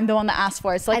though I'm the one that asked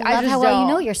for it. So like, I love how well you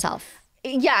know yourself.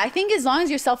 Yeah, I think as long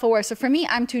as you're self-aware. So for me,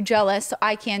 I'm too jealous, so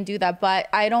I can't do that. But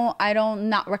I don't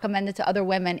not recommend it to other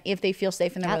women if they feel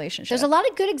safe in their relationship. There's a lot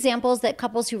of good examples that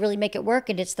couples who really make it work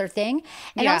and it's their thing.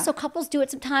 And also couples do it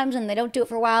sometimes and they don't do it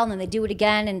for a while and then they do it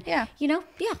again. And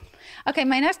Okay,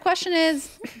 my next question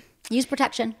is use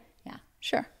protection. Yeah,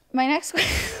 sure. My next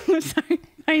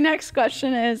My next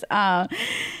question is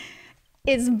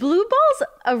blue balls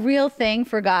a real thing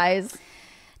for guys?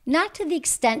 Not to the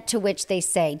extent to which they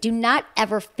say. Do not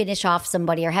ever finish off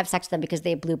somebody or have sex with them because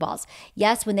they have blue balls.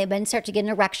 Yes, when they then start to get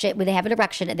an erection, when they have an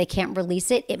erection and they can't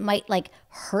release it, it might like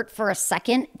hurt for a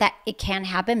second. That it can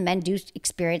happen. Men do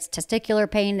experience testicular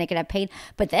pain. They can have pain.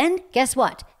 But then guess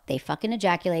what? They fucking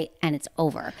ejaculate and it's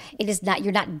over. It is not,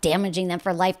 you're not damaging them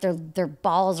for life. Their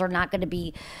balls are not going to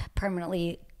be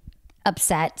permanently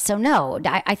upset. So no,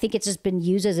 I think it's just been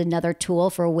used as another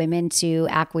tool for women to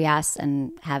acquiesce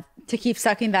and have to keep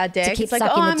sucking that dick. It's like,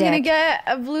 I'm going to get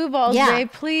a blue balls,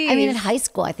 babe, please. I mean, in high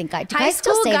school, I think guys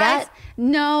still say that?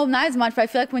 No, not as much. But I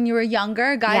feel like when you were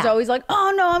younger, guys are always like,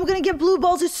 oh no, I'm going to get blue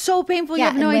balls. It's so painful. You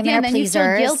have no idea. And then you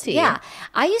feel guilty. Yeah.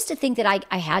 I used to think that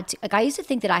I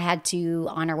had to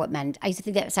honor what men, I used to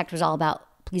think that sex was all about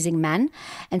pleasing men.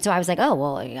 And so I was like, oh,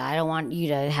 well, I don't want you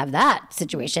to have that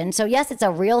situation. So yes, it's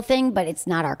a real thing, but it's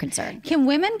not our concern. Can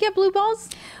women get blue balls?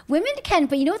 Women can,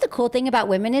 but you know what the cool thing about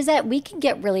women is that we can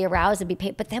get really aroused and be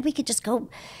paid, but then we could just go,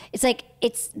 I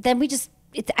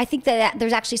think that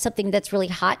there's actually something that's really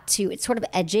hot too. It's sort of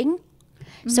edging.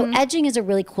 So edging is a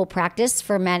really cool practice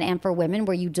for men and for women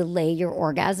where you delay your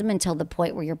orgasm until the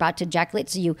point where you're about to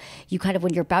ejaculate. So you kind of,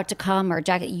 when you're about to come or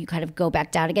ejaculate, you kind of go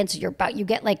back down again. So you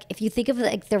get like, if you think of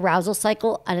like the arousal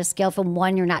cycle on a scale from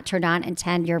 1, you're not turned on, and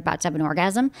 10, you're about to have an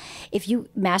orgasm. If you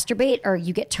masturbate or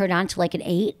you get turned on to like an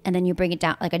 8 and then you bring it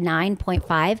down like a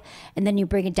 9.5 and then you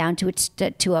bring it down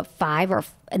to a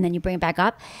 5 and then you bring it back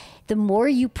up. The more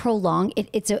you prolong it,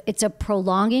 it's a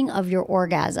prolonging of your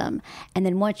orgasm. And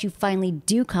then once you finally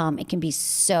do come, it can be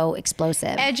so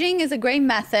explosive. Edging is a great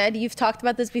method. You've talked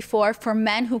about this before. For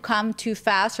men who come too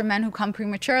fast, for men who come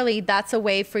prematurely, that's a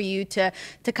way for you to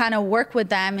kind of work with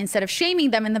them instead of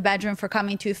shaming them in the bedroom for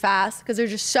coming too fast because they're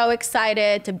just so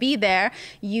excited to be there.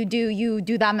 You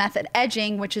do that method,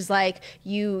 edging, which is like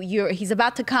he's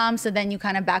about to come, so then you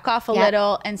kind of back off a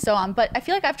little and so on. But I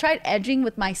feel like I've tried edging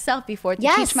with myself before to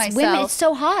teach myself. Women, it's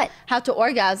so hot. How to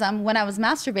orgasm when I was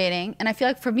masturbating. And I feel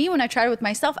like for me, when I tried it with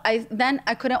myself, I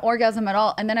couldn't orgasm at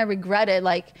all. And then I regretted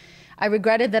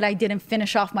that I didn't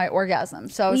finish off my orgasm.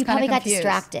 So I was kind of confused. You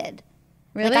probably got distracted.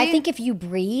 Really? Like, I think if you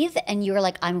breathe and you're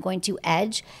like, I'm going to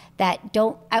edge,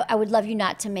 I would love you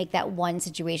not to make that one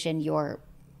situation your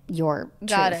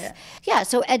Got truth. it. Yeah,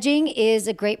 so edging is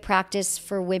a great practice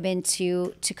for women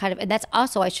to kind of, and that's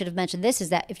also, I should have mentioned this, is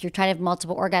that if you're trying to have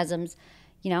multiple orgasms,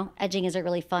 edging is a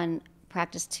really fun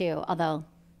practice too. Although,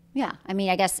 yeah, I mean,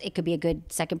 I guess it could be a good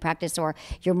second practice, or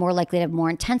you're more likely to have more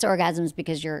intense orgasms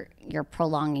because you're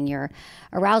prolonging your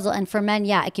arousal. And for men,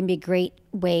 yeah, it can be a great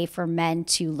way for men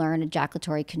to learn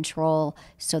ejaculatory control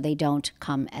so they don't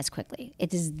come as quickly.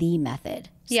 It is the method.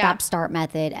 Stop-start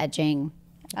method, edging.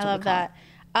 I love that.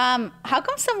 How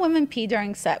come some women pee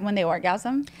during when they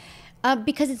orgasm?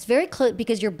 Because it's very close,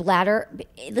 because your bladder,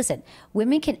 listen,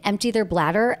 women can empty their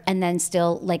bladder and then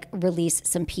still like release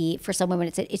some pee. For some women,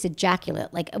 it's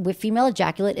ejaculate. Like with female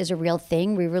ejaculate is a real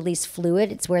thing. We release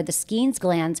fluid. It's where the Skene's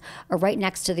glands are right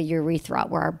next to the urethra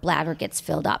where our bladder gets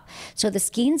filled up. So the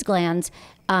Skene's glands,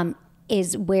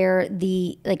 is where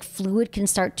the fluid can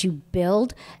start to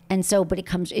build. And so, but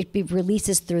it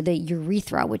releases through the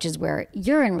urethra, which is where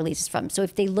urine releases from. So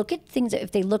if they look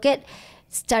at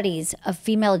studies of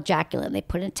female ejaculate, and they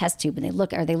put it in a test tube and they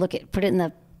look at it in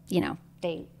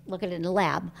the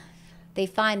lab, they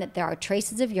find that there are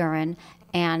traces of urine,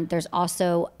 and there's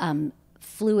also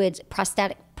fluids,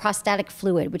 prostatic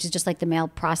fluid, which is just like the male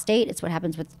prostate. It's what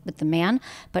happens with the man,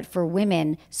 but for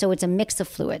women, so it's a mix of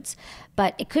fluids.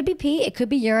 But it could be pee, it could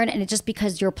be urine, and it's just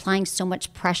because you're applying so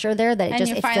much pressure there that it fills up. And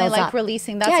you're finally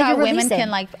releasing. That's how women can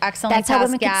accidentally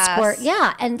pass gas. Can squirt.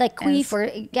 Yeah, and queef or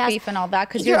gas. Queef and all that,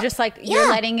 because you're just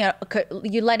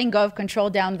you're letting go of control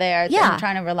down there. Yeah. And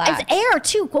trying to relax. It's air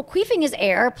too. Well, queefing is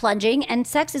air, plunging, and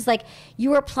sex is like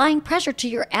you are applying pressure to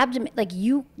your abdomen, like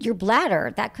your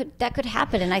bladder. That could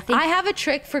happen. And I think I have a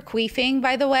trick for queefing,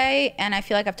 by the way, and I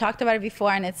feel like I've talked about it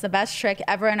before, and it's the best trick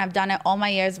ever, and I've done it all my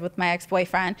years with my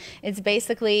ex-boyfriend. It's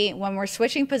basically when we're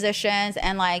switching positions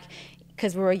and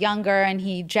because we were younger and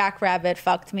he jackrabbit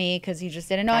fucked me because he just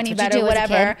didn't know That's any what you better, do as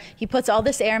a whatever. kid. He puts all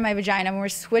this air in my vagina. When we're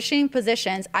switching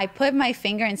positions, I put my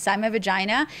finger inside my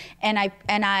vagina and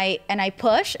I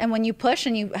push. And when you push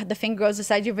and the finger goes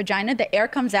inside your vagina, the air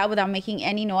comes out without making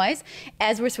any noise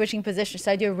as we're switching positions.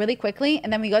 So I do it really quickly,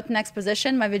 and then we go to the next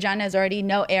position. My vagina is already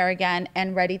no air again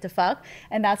and ready to fuck.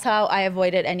 And that's how I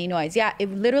avoided any noise. Yeah, it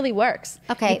literally works.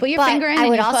 Okay, you put your but finger in I and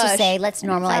would you also push, say let's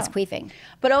normalize so. queefing.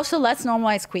 But also let's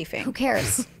normalize queefing. Who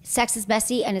cares? Sex is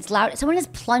messy and it's loud. Someone is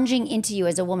plunging into you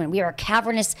as a woman. We have a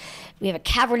cavernous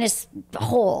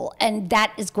hole, and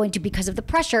that is going to, because of the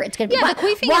pressure, it's going to be. Yeah, the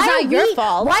queefing is not your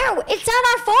fault. It's not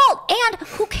our fault. And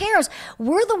who cares?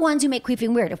 We're the ones who make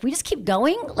queefing weird. If we just keep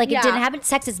going, like it didn't happen.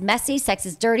 Sex is messy. Sex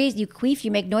is dirty. You queef.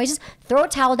 You make noises. Throw a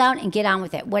towel down and get on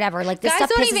with it. Whatever. Like this guys stuff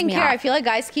don't pisses even me care. off. I feel like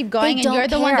guys keep going, They and you're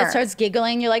don't the one that care. starts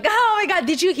giggling. You're like, oh my god,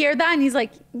 did you hear that? And he's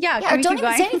like, yeah. Yeah, Can or we don't keep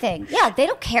even going? say anything. Yeah, they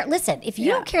don't care. Listen, if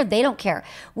you don't care, they don't care.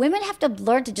 Women have to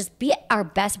learn to just be our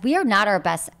best. We are not our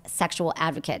best sexual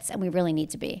advocates, and we really need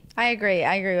to be. I agree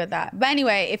with that. But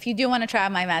anyway, if you do want to try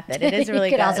my method, it is really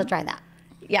you could good. also try that.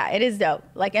 Yeah, it is dope.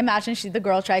 Like imagine the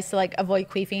girl tries to like avoid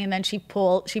queefing, and then she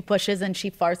pushes and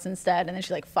she farts instead, and then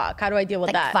she's like, fuck, how do I deal with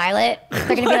Like that? Violet,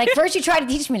 they're gonna be like, first you tried to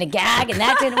teach me to gag, and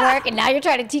that didn't work, and now you're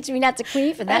trying to teach me not to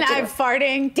queef, and that And I'm didn't work.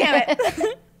 farting. Damn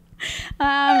it.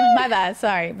 My bad,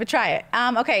 sorry, but try it.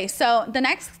 Okay, so the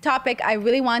next topic I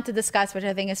really want to discuss, which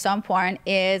I think is so important,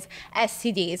 is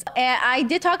STDs. And I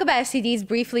did talk about STDs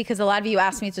briefly because a lot of you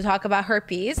asked me to talk about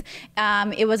herpes.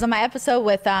 It was on my episode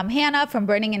with Hannah from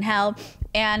Burning in Hell,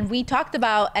 and we talked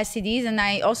about STDs, and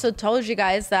I also told you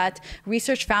guys that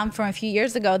research found from a few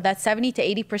years ago that 70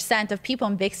 to 80% of people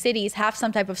in big cities have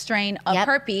some type of strain of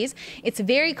herpes. It's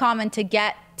very common to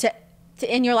get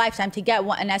in your lifetime to get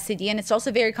an STD, and it's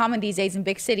also very common these days in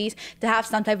big cities to have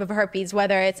some type of herpes,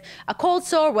 whether it's a cold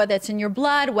sore, whether it's in your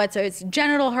blood, whether it's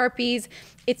genital herpes.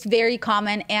 It's very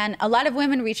common, and a lot of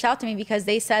women reached out to me because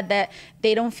they said that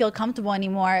they don't feel comfortable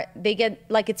anymore. They get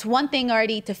like, it's one thing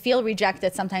already to feel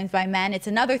rejected sometimes by men. It's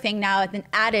another thing now, an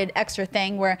added extra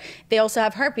thing where they also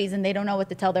have herpes and they don't know what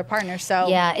to tell their partner. So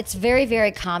yeah, it's very,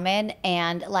 very common,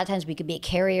 and a lot of times we could be a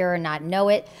carrier and not know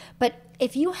it. But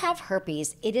if you have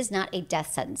herpes, it is not a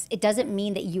death sentence. It doesn't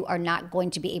mean that you are not going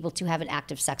to be able to have an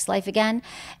active sex life again.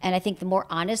 And I think the more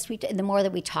honest the more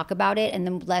that we talk about it, and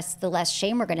the less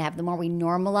shame we're going to have, the more we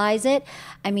normalize it.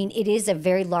 I mean, it is a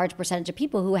very large percentage of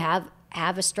people who have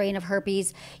a strain of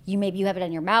herpes. Maybe you have it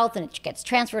on your mouth and it gets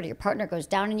transferred, or your partner goes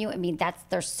down on you. I mean,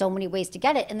 there's so many ways to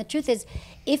get it. And the truth is,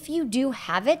 if you do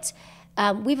have it,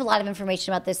 we have a lot of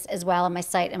information about this as well on my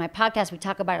site and my podcast. We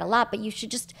talk about it a lot, but you should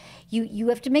just, you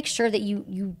have to make sure that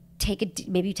you take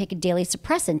a daily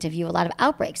suppressant if you have a lot of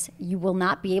outbreaks. You will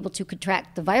not be able to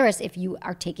contract the virus if you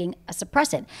are taking a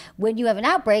suppressant. When you have an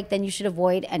outbreak, then you should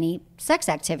avoid any sex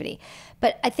activity.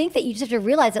 But I think that you just have to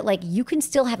realize that, like, you can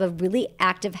still have a really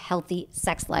active, healthy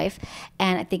sex life.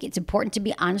 And I think it's important to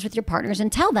be honest with your partners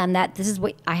and tell them that this is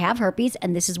what I have herpes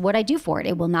and this is what I do for it.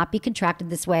 It will not be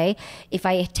contracted this way if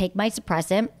I take my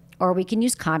suppressant, or we can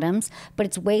use condoms, but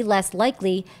it's way less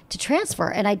likely to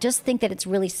transfer. And I just think that it's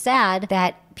really sad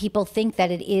that people think that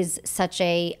it is such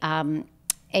a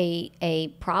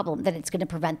problem, that it's going to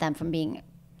prevent them from being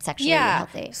sexually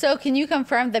healthy. So can you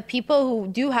confirm that people who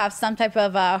do have some type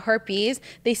of herpes,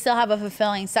 they still have a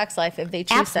fulfilling sex life if they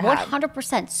choose to have?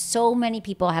 100%. So many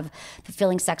people have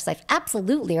fulfilling sex life.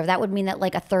 Absolutely. Or that would mean that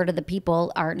like a third of the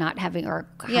people are not having, or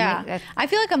I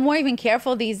feel like I'm more even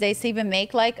careful these days to even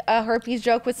make like a herpes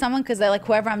joke with someone, because like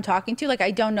whoever I'm talking to, like I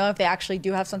don't know if they actually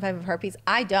do have some type of herpes.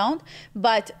 I don't,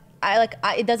 but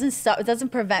it doesn't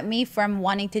prevent me from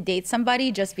wanting to date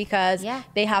somebody just because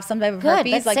they have some type of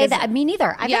herpes. Let's like, say that. Me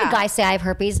neither. I've had a guy say I have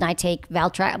herpes and I take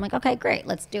Valtrex. I'm like, okay, great,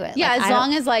 let's do it. Yeah, like, as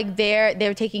long as like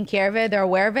they're taking care of it, they're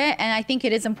aware of it, and I think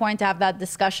it is important to have that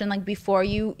discussion like before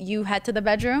you head to the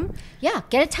bedroom. Yeah,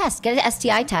 get a test, get an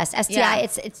STI test. STI,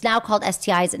 it's now called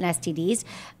STIs and STDs.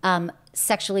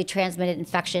 Sexually transmitted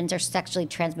infections or sexually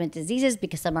transmitted diseases,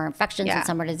 because some are infections and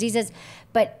some are diseases.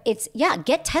 But it's,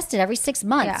 get tested every 6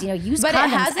 months. You know, use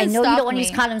condoms. I know you don't want to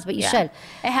use condoms, but you should.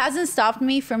 It hasn't stopped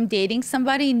me from dating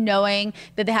somebody knowing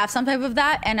that they have some type of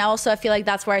that. And also I feel like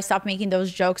that's where I stopped making those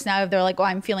jokes now. If they're like, oh,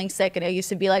 I'm feeling sick. And it used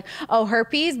to be like, oh,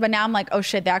 herpes. But now I'm like, oh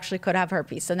shit, they actually could have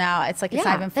herpes. So now it's like, it's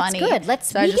not even funny.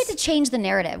 That's good. We get to change the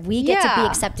narrative. We get to be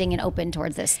accepting and open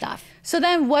towards this stuff. So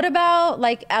then what about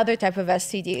like other type of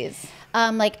STDs?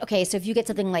 Okay, so if you get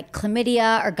something like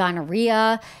chlamydia or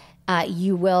gonorrhea,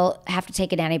 you will have to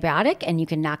take an antibiotic and you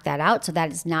can knock that out. So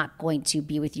that is not going to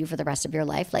be with you for the rest of your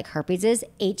life like herpes is.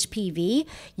 HPV,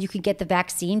 you can get the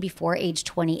vaccine before age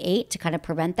 28 to kind of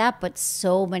prevent that. But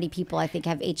so many people, I think,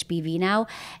 have HPV now.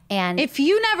 And if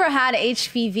you never had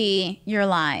HPV, you're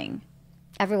lying.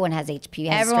 Everyone has HPV.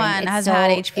 Everyone has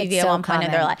had HPV at one point in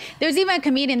their life. There's even a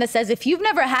comedian that says, if you've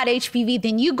never had HPV,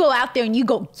 then you go out there and you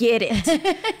go get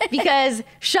it. Because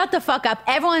shut the fuck up.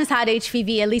 Everyone's had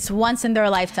HPV at least once in their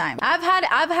lifetime. I've had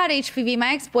HPV.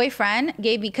 My ex-boyfriend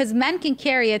gave me, because men can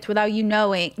carry it without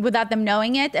them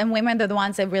knowing it, and women are the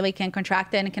ones that really can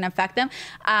contract it and can affect them.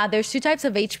 There's 2 types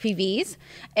of HPVs,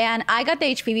 and I got the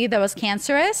HPV that was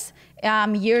cancerous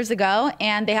years ago,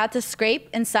 and they had to scrape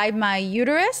inside my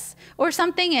uterus or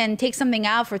something and take something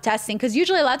out for testing, because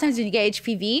usually a lot of times when you get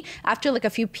HPV, after like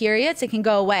a few periods, it can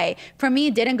go away. For me,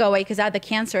 it didn't go away because I had the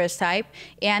cancerous type,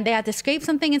 and they had to scrape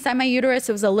something inside my uterus.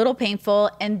 It was a little painful,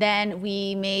 and then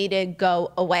we made it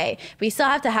go away. But you still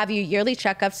have to have your yearly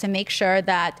checkups to make sure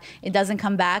that it doesn't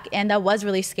come back, and that was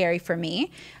really scary for me,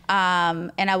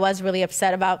 and I was really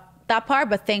upset about that part,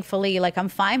 but thankfully, like, I'm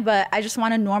fine. But I just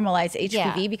want to normalize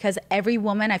HPV because every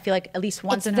woman, I feel like at least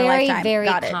once in her lifetime got it.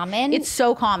 Very common. It's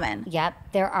so common. Yep.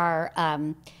 There are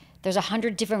there's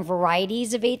 100 different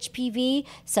varieties of HPV.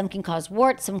 Some can cause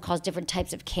warts, some cause different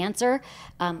types of cancer,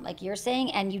 like you're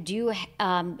saying. And you do,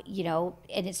 you know,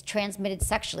 and it's transmitted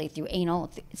sexually through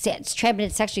anal. It's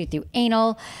transmitted sexually through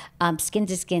anal,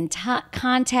 skin-to-skin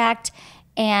contact.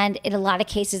 And in a lot of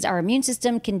cases, our immune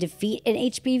system can defeat an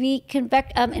HPV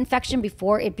infection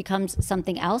before it becomes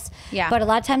something else. Yeah. But a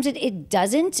lot of times it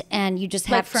doesn't, and you just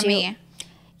have to. Like for me.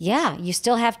 Yeah, you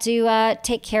still have to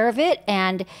take care of it.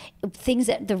 And things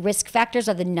that the risk factors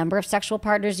are the number of sexual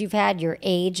partners you've had, your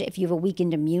age, if you have a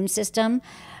weakened immune system.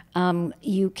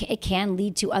 It can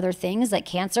lead to other things like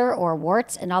cancer or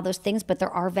warts and all those things. But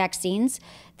there are vaccines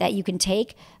that you can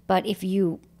take. But if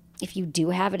you do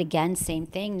have it, again, same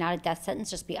thing, not a death sentence,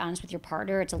 just be honest with your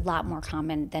partner. It's a lot more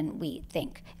common than we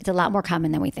think.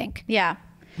 Yeah.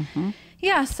 Mm-hmm.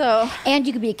 Yeah, so. And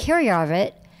you could be a carrier of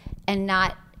it and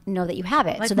not know that you have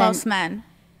it. Like so most men.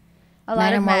 A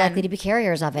lot of men are more likely to be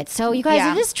carriers of it. So you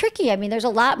guys, it is tricky. I mean, there's a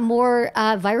lot more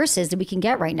viruses that we can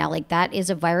get right now. Like that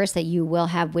is a virus that you will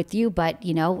have with you. But,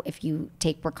 you know, if you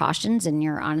take precautions and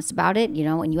you're honest about it, you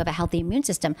know, and you have a healthy immune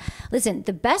system. Listen,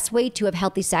 the best way to have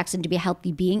healthy sex and to be a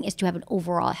healthy being is to have an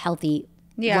overall healthy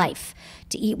life.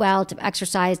 To eat well, to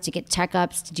exercise, to get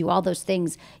checkups, to do all those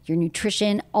things. Your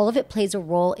nutrition, all of it plays a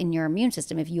role in your immune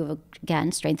system. If you have,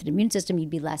 again, strengthened immune system, you'd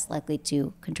be less likely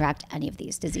to contract any of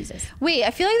these diseases. Wait,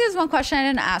 I feel like there's one question I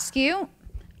didn't ask you.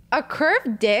 Are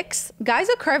curved dicks, guys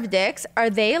with curved dicks, are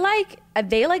they like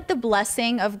the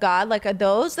blessing of God? Like, are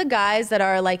those the guys that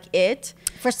are like it?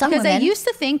 For some women. Because I used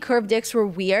to think curved dicks were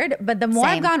weird, but the more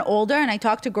I've gotten older and I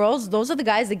talk to girls, those are the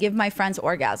guys that give my friends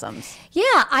orgasms.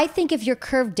 Yeah, I think if your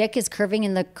curved dick is curving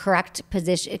in the correct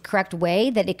position, correct way,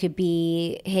 that it could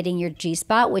be hitting your G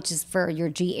spot, which is for your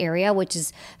G area, which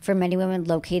is for many women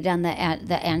located on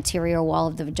the anterior wall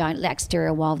of the vagina, the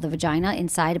exterior wall of the vagina,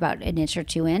 inside about an inch or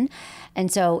 2 in. And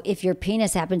so if your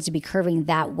penis happens to be curving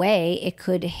that way, it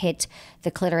could hit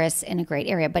the clitoris in a great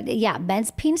area. But yeah,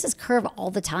 men's penises curve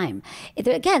all the time.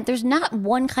 Again, there's not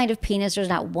one kind of penis. There's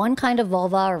not one kind of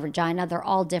vulva or vagina. They're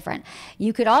all different.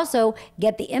 You could also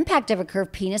get the impact of a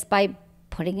curved penis by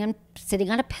sitting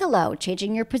on a pillow,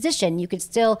 changing your position. You could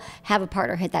still have a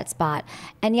partner hit that spot.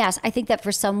 And yes, I think that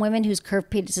for some women whose curved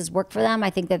penises work for them, I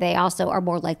think that they also are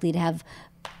more likely to have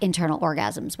internal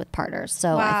orgasms with partners.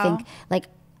 So I think like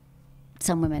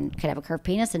some women could have a curved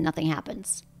penis and nothing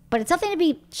happens. But it's something to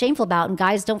be shameful about, and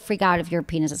guys, don't freak out if your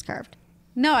penis is curved.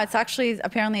 No, it's actually,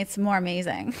 apparently it's more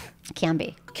amazing. It can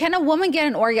be. Can a woman get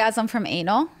an orgasm from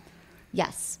anal?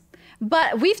 Yes.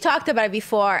 But we've talked about it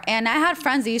before, and I had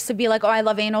friends that used to be like, oh, I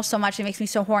love anal so much, it makes me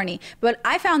so horny. But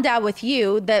I found out with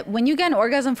you that when you get an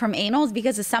orgasm from anal, it's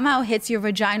because it somehow hits your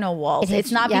vaginal walls.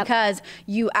 It's not because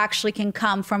you actually can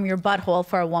come from your butthole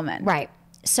for a woman. Right.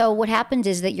 So what happens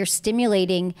is that you're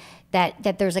stimulating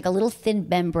that there's like a little thin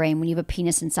membrane when you have a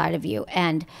penis inside of you.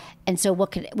 And so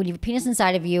when you have a penis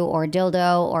inside of you, or a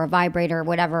dildo or a vibrator or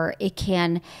whatever, it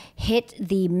can hit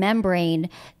the membrane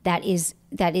that is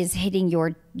hitting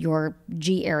your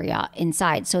G area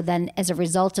inside. So then as a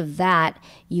result of that,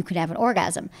 you could have an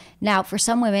orgasm. Now, for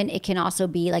some women, it can also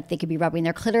be like they could be rubbing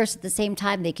their clitoris at the same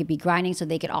time. They could be grinding, so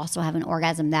they could also have an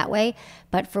orgasm that way.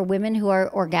 But for women who are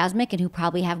orgasmic and who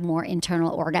probably have more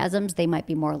internal orgasms, they might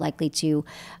be more likely to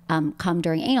come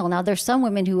during anal. Now, there's some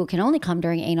women who can only come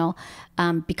during anal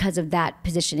because of that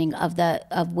positioning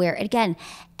of where, again,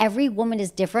 every woman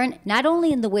is different, not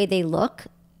only in the way they look,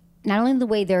 not only the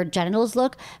way their genitals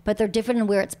look, but they're different in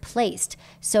where it's placed.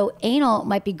 So anal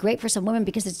might be great for some women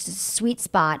because it's a sweet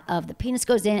spot of the penis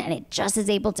goes in and it just is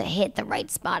able to hit the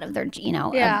right spot of their,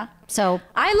 Yeah. So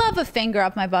I love a finger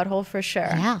up my butthole for sure.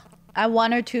 Yeah.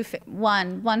 One or two,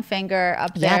 one finger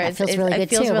up there. Yeah, that feels really good it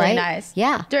feels too, really right? nice.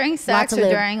 Yeah. During sex or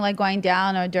during like going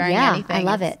down or during anything. I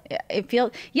love it. It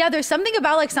feels, there's something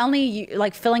about like suddenly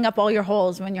like filling up all your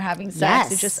holes when you're having sex.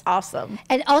 Yes. It's just awesome.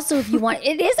 And also if you want,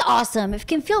 it is awesome. It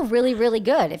can feel really, really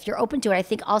good. If you're open to it, I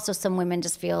think also some women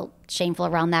just feel shameful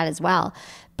around that as well.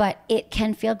 But it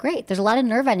can feel great. There's a lot of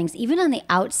nerve endings, even on the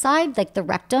outside, like the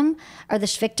rectum or the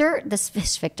sphincter, the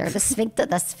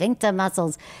sphincter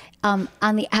muscles. On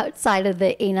the outside of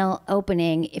the anal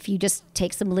opening, if you just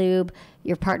take some lube,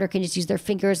 your partner can just use their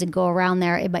fingers and go around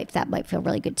there. That might feel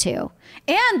really good too.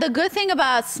 And the good thing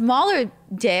about smaller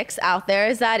dicks out there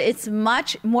is that it's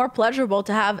much more pleasurable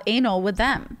to have anal with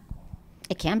them.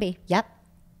 It can be. Yep.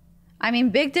 I mean,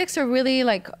 big dicks are really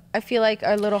like, I feel like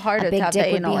are a little harder to have the anal.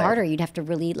 A big dick would be harder. You'd have to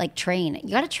really like train. You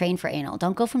got to train for anal.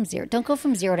 Don't go from zero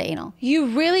to anal. You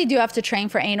really do have to train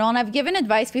for anal. And I've given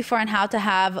advice before on how to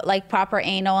have like proper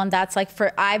anal. And that's like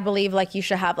I believe like you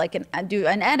should have like do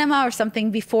an enema or something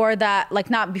before that, like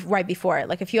not right before it,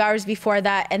 like a few hours before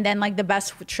that. And then like the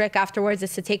best trick afterwards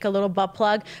is to take a little butt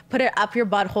plug, put it up your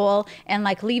butthole and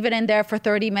like leave it in there for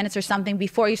 30 minutes or something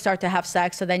before you start to have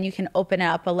sex. So then you can open it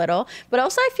up a little. But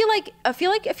also I feel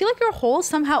like your holes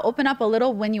somehow open up a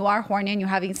little when you are horny and you're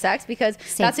having sex, because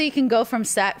that's how you can go from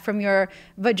your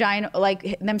vagina,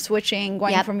 like them switching,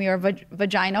 going from your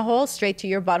vagina hole straight to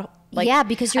your butt. Like,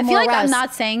 because you're more more aroused. aroused. I'm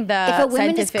not saying the if a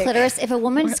woman scientific. is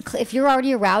clitoris, if you're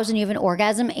already aroused and you have an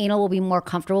orgasm, anal will be more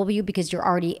comfortable with you because you're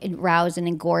already aroused and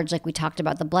engorged, like we talked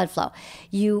about the blood flow.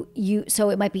 So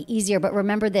it might be easier, but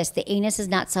remember this: the anus is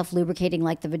not self-lubricating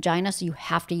like the vagina, so you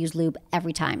have to use lube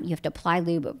every time. You have to apply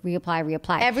lube,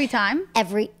 reapply. Every time.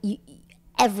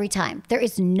 Every time. There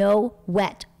is no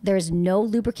wet. There is no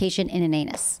lubrication in an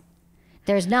anus.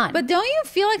 There's none. But don't you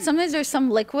feel like sometimes there's some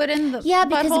liquid in the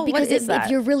butthole? Because if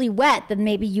you're really wet, then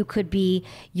maybe you could be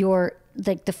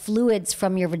like the fluids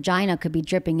from your vagina could be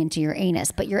dripping into your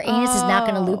anus, but your anus is not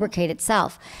going to lubricate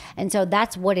itself. And so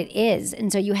that's what it is.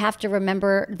 And so you have to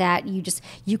remember that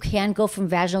you can go from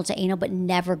vaginal to anal, but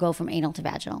never go from anal to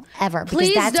vaginal ever. Because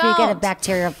Please that's don't. where you get a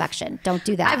bacterial infection. Don't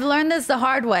do that. I've learned this the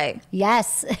hard way.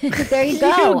 Yes. There you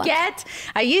go. You get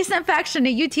a yeast infection, a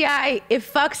UTI, it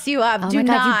fucks you up. Oh my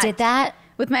God, you did that?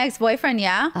 With my ex-boyfriend,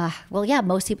 yeah. Well, yeah,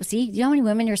 most people see. Do you know how many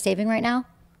women you're saving right now?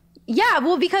 Yeah,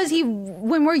 well, because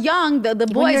when we're young, the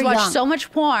boys watch so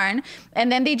much porn,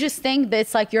 and then they just think that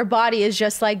it's like your body is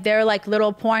just like their like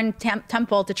little porn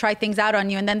temple to try things out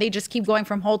on you, and then they just keep going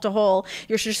from hole to hole.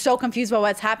 You're just so confused about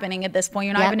what's happening at this point.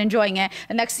 You're not even enjoying it.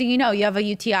 And next thing you know, you have a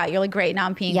UTI. You're like, great, now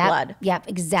I'm peeing blood. Yep,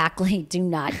 exactly. Do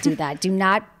not do that. Do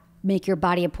not make your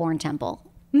body a porn temple.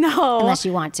 No. Unless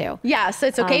you want to. Yeah, so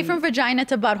it's okay from vagina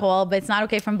to butthole, but it's not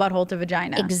okay from butthole to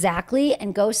vagina. Exactly,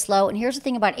 and go slow. And here's the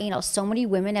thing about anal. So many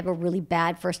women have a really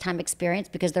bad first-time experience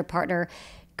because their partner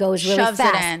goes really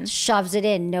fast. Shoves it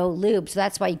in, no lube. So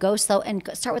that's why you go slow and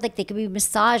start with, like, they could be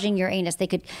massaging your anus. They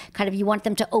could you want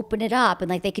them to open it up,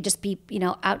 and like they could just be,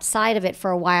 outside of it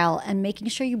for a while, and making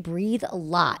sure you breathe a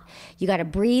lot. You got to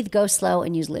breathe, go slow,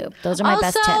 and use lube. Those are my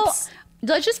best tips.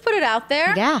 Let's just put it out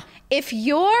there. Yeah. If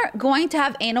you're going to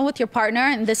have anal with your partner,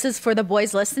 and this is for the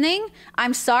boys listening,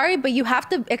 I'm sorry, but you have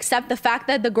to accept the fact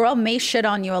that the girl may shit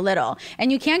on you a little.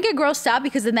 And you can't get grossed out,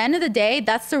 because at the end of the day,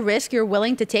 that's the risk you're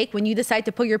willing to take when you decide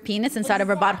to put your penis inside of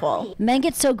her butthole. Men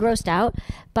get so grossed out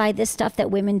by this stuff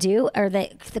that women do, or the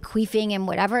queefing and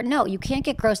whatever. No, you can't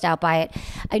get grossed out by it.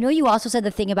 I know you also said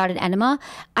the thing about an enema.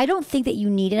 I don't think that you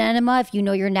need an enema if you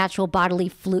know your natural bodily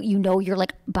fluid, your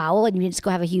like bowel, and you just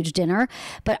go have a huge dinner.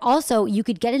 But also, you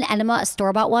could get an enema, a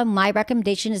store-bought one. My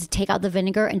recommendation is to take out the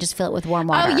vinegar and just fill it with warm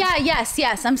water. Oh yeah,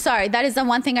 yes. I'm sorry. That is the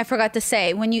one thing I forgot to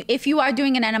say. If you are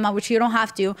doing an enema, which you don't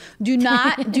have to, do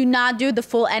not do the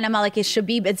full enema like it should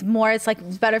be. It's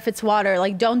better if it's water.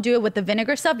 Like, don't do it with the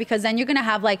vinegar stuff, because then you're gonna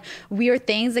have like weird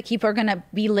things that are gonna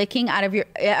be leaking out of your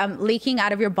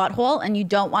butthole, and you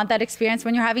don't want that experience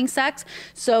when you're having sex.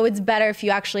 So it's better if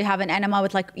you actually have an enema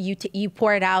with like you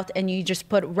pour it out and you just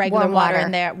put regular warm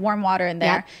water in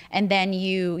there, Yep. and then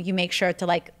you make sure to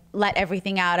like let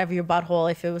everything out of your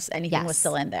butthole if anything was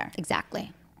still in there.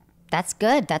 Exactly. That's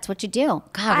good. That's what you do.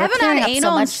 God, I haven't had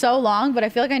anal in so long, but I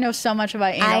feel like I know so much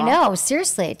about anal. I know.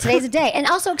 Seriously. Today's the day. And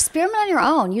also experiment on your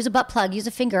own. Use a butt plug. Use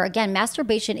a finger. Again,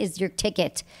 masturbation is your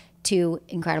ticket to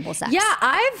incredible sex. Yeah,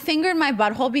 I've fingered my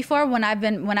butthole before when I've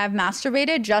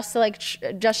masturbated, just to like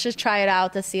just to try it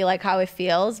out to see like how it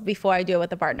feels before I do it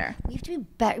with a partner. You have to be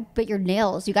better, but your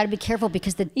nails, you got to be careful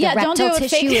because the don't do rectal it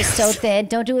with fake tissue is so nails. thin.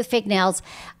 Don't do it with fake nails.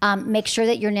 Make sure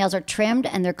that your nails are trimmed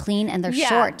and they're clean and they're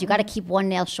short. You got to keep one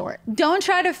nail short. Don't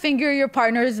try to finger your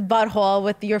partner's butthole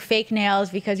with your fake nails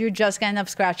because you're just gonna end up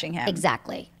scratching him.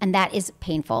 Exactly. And that is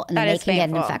painful. And then they can get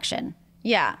an infection.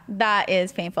 Yeah, that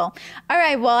is painful. All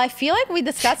right, well, I feel like we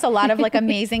discussed a lot of like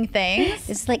amazing things.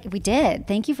 It's like we did.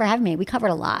 Thank you for having me. We covered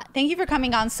a lot. Thank you for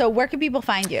coming on. So where can people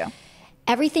find you?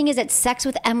 Everything is at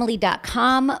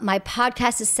sexwithemily.com. My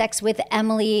podcast is Sex with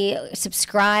Emily.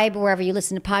 Subscribe wherever you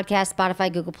listen to podcasts,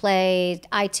 Spotify, Google Play,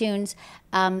 iTunes.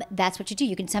 That's what you do.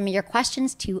 You can send me your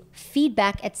questions to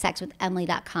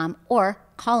feedback@sexwithemily.com or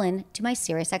call in to my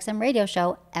SiriusXM radio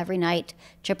show every night,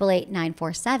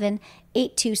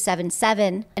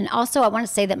 888-947-8277. And also, I want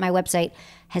to say that my website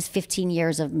has 15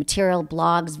 years of material,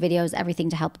 blogs, videos, everything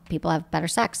to help people have better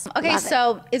sex. Okay,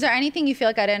 so is there anything you feel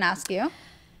like I didn't ask you?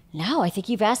 No, I think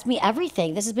you've asked me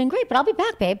everything. This has been great, but I'll be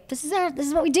back, babe. This is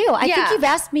what we do. I think you've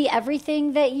asked me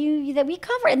everything that we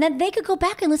cover, and then they could go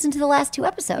back and listen to the last 2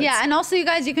 episodes. Yeah, and also you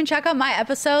guys, you can check out my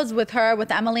episodes with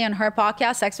Emily on her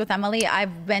podcast, Sex with Emily.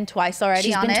 I've been twice already.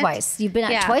 She's been twice. You've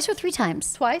been twice or 3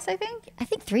 times? Twice, I think. I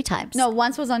think 3 times. No,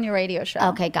 once was on your radio show.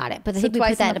 Okay, got it. But I think we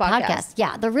put that in a podcast.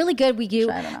 Yeah, they're really good. We do,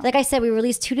 like I said, we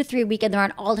release 2 to 3 a week, and they're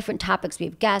on all different topics. We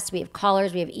have guests, we have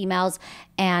callers, we have emails,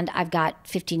 and I've got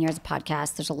 15 years of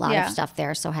podcasts. There's a lot of stuff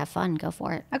there. So have fun. Go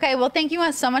for it. Okay. Well, thank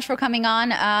you so much for coming on.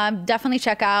 Definitely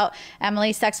check out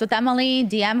Emily, Sex with Emily.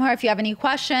 DM her if you have any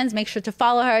questions. Make sure to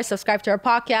follow her. Subscribe to her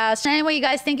podcast. Anyway, you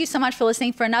guys, thank you so much for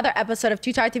listening for another episode of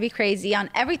Too Tired to Be Crazy on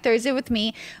every Thursday with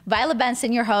me, Viola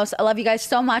Benson, your host. I love you guys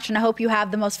so much, and I hope you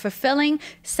have the most fulfilling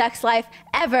sex life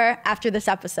ever after this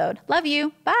episode. Love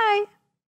you. Bye.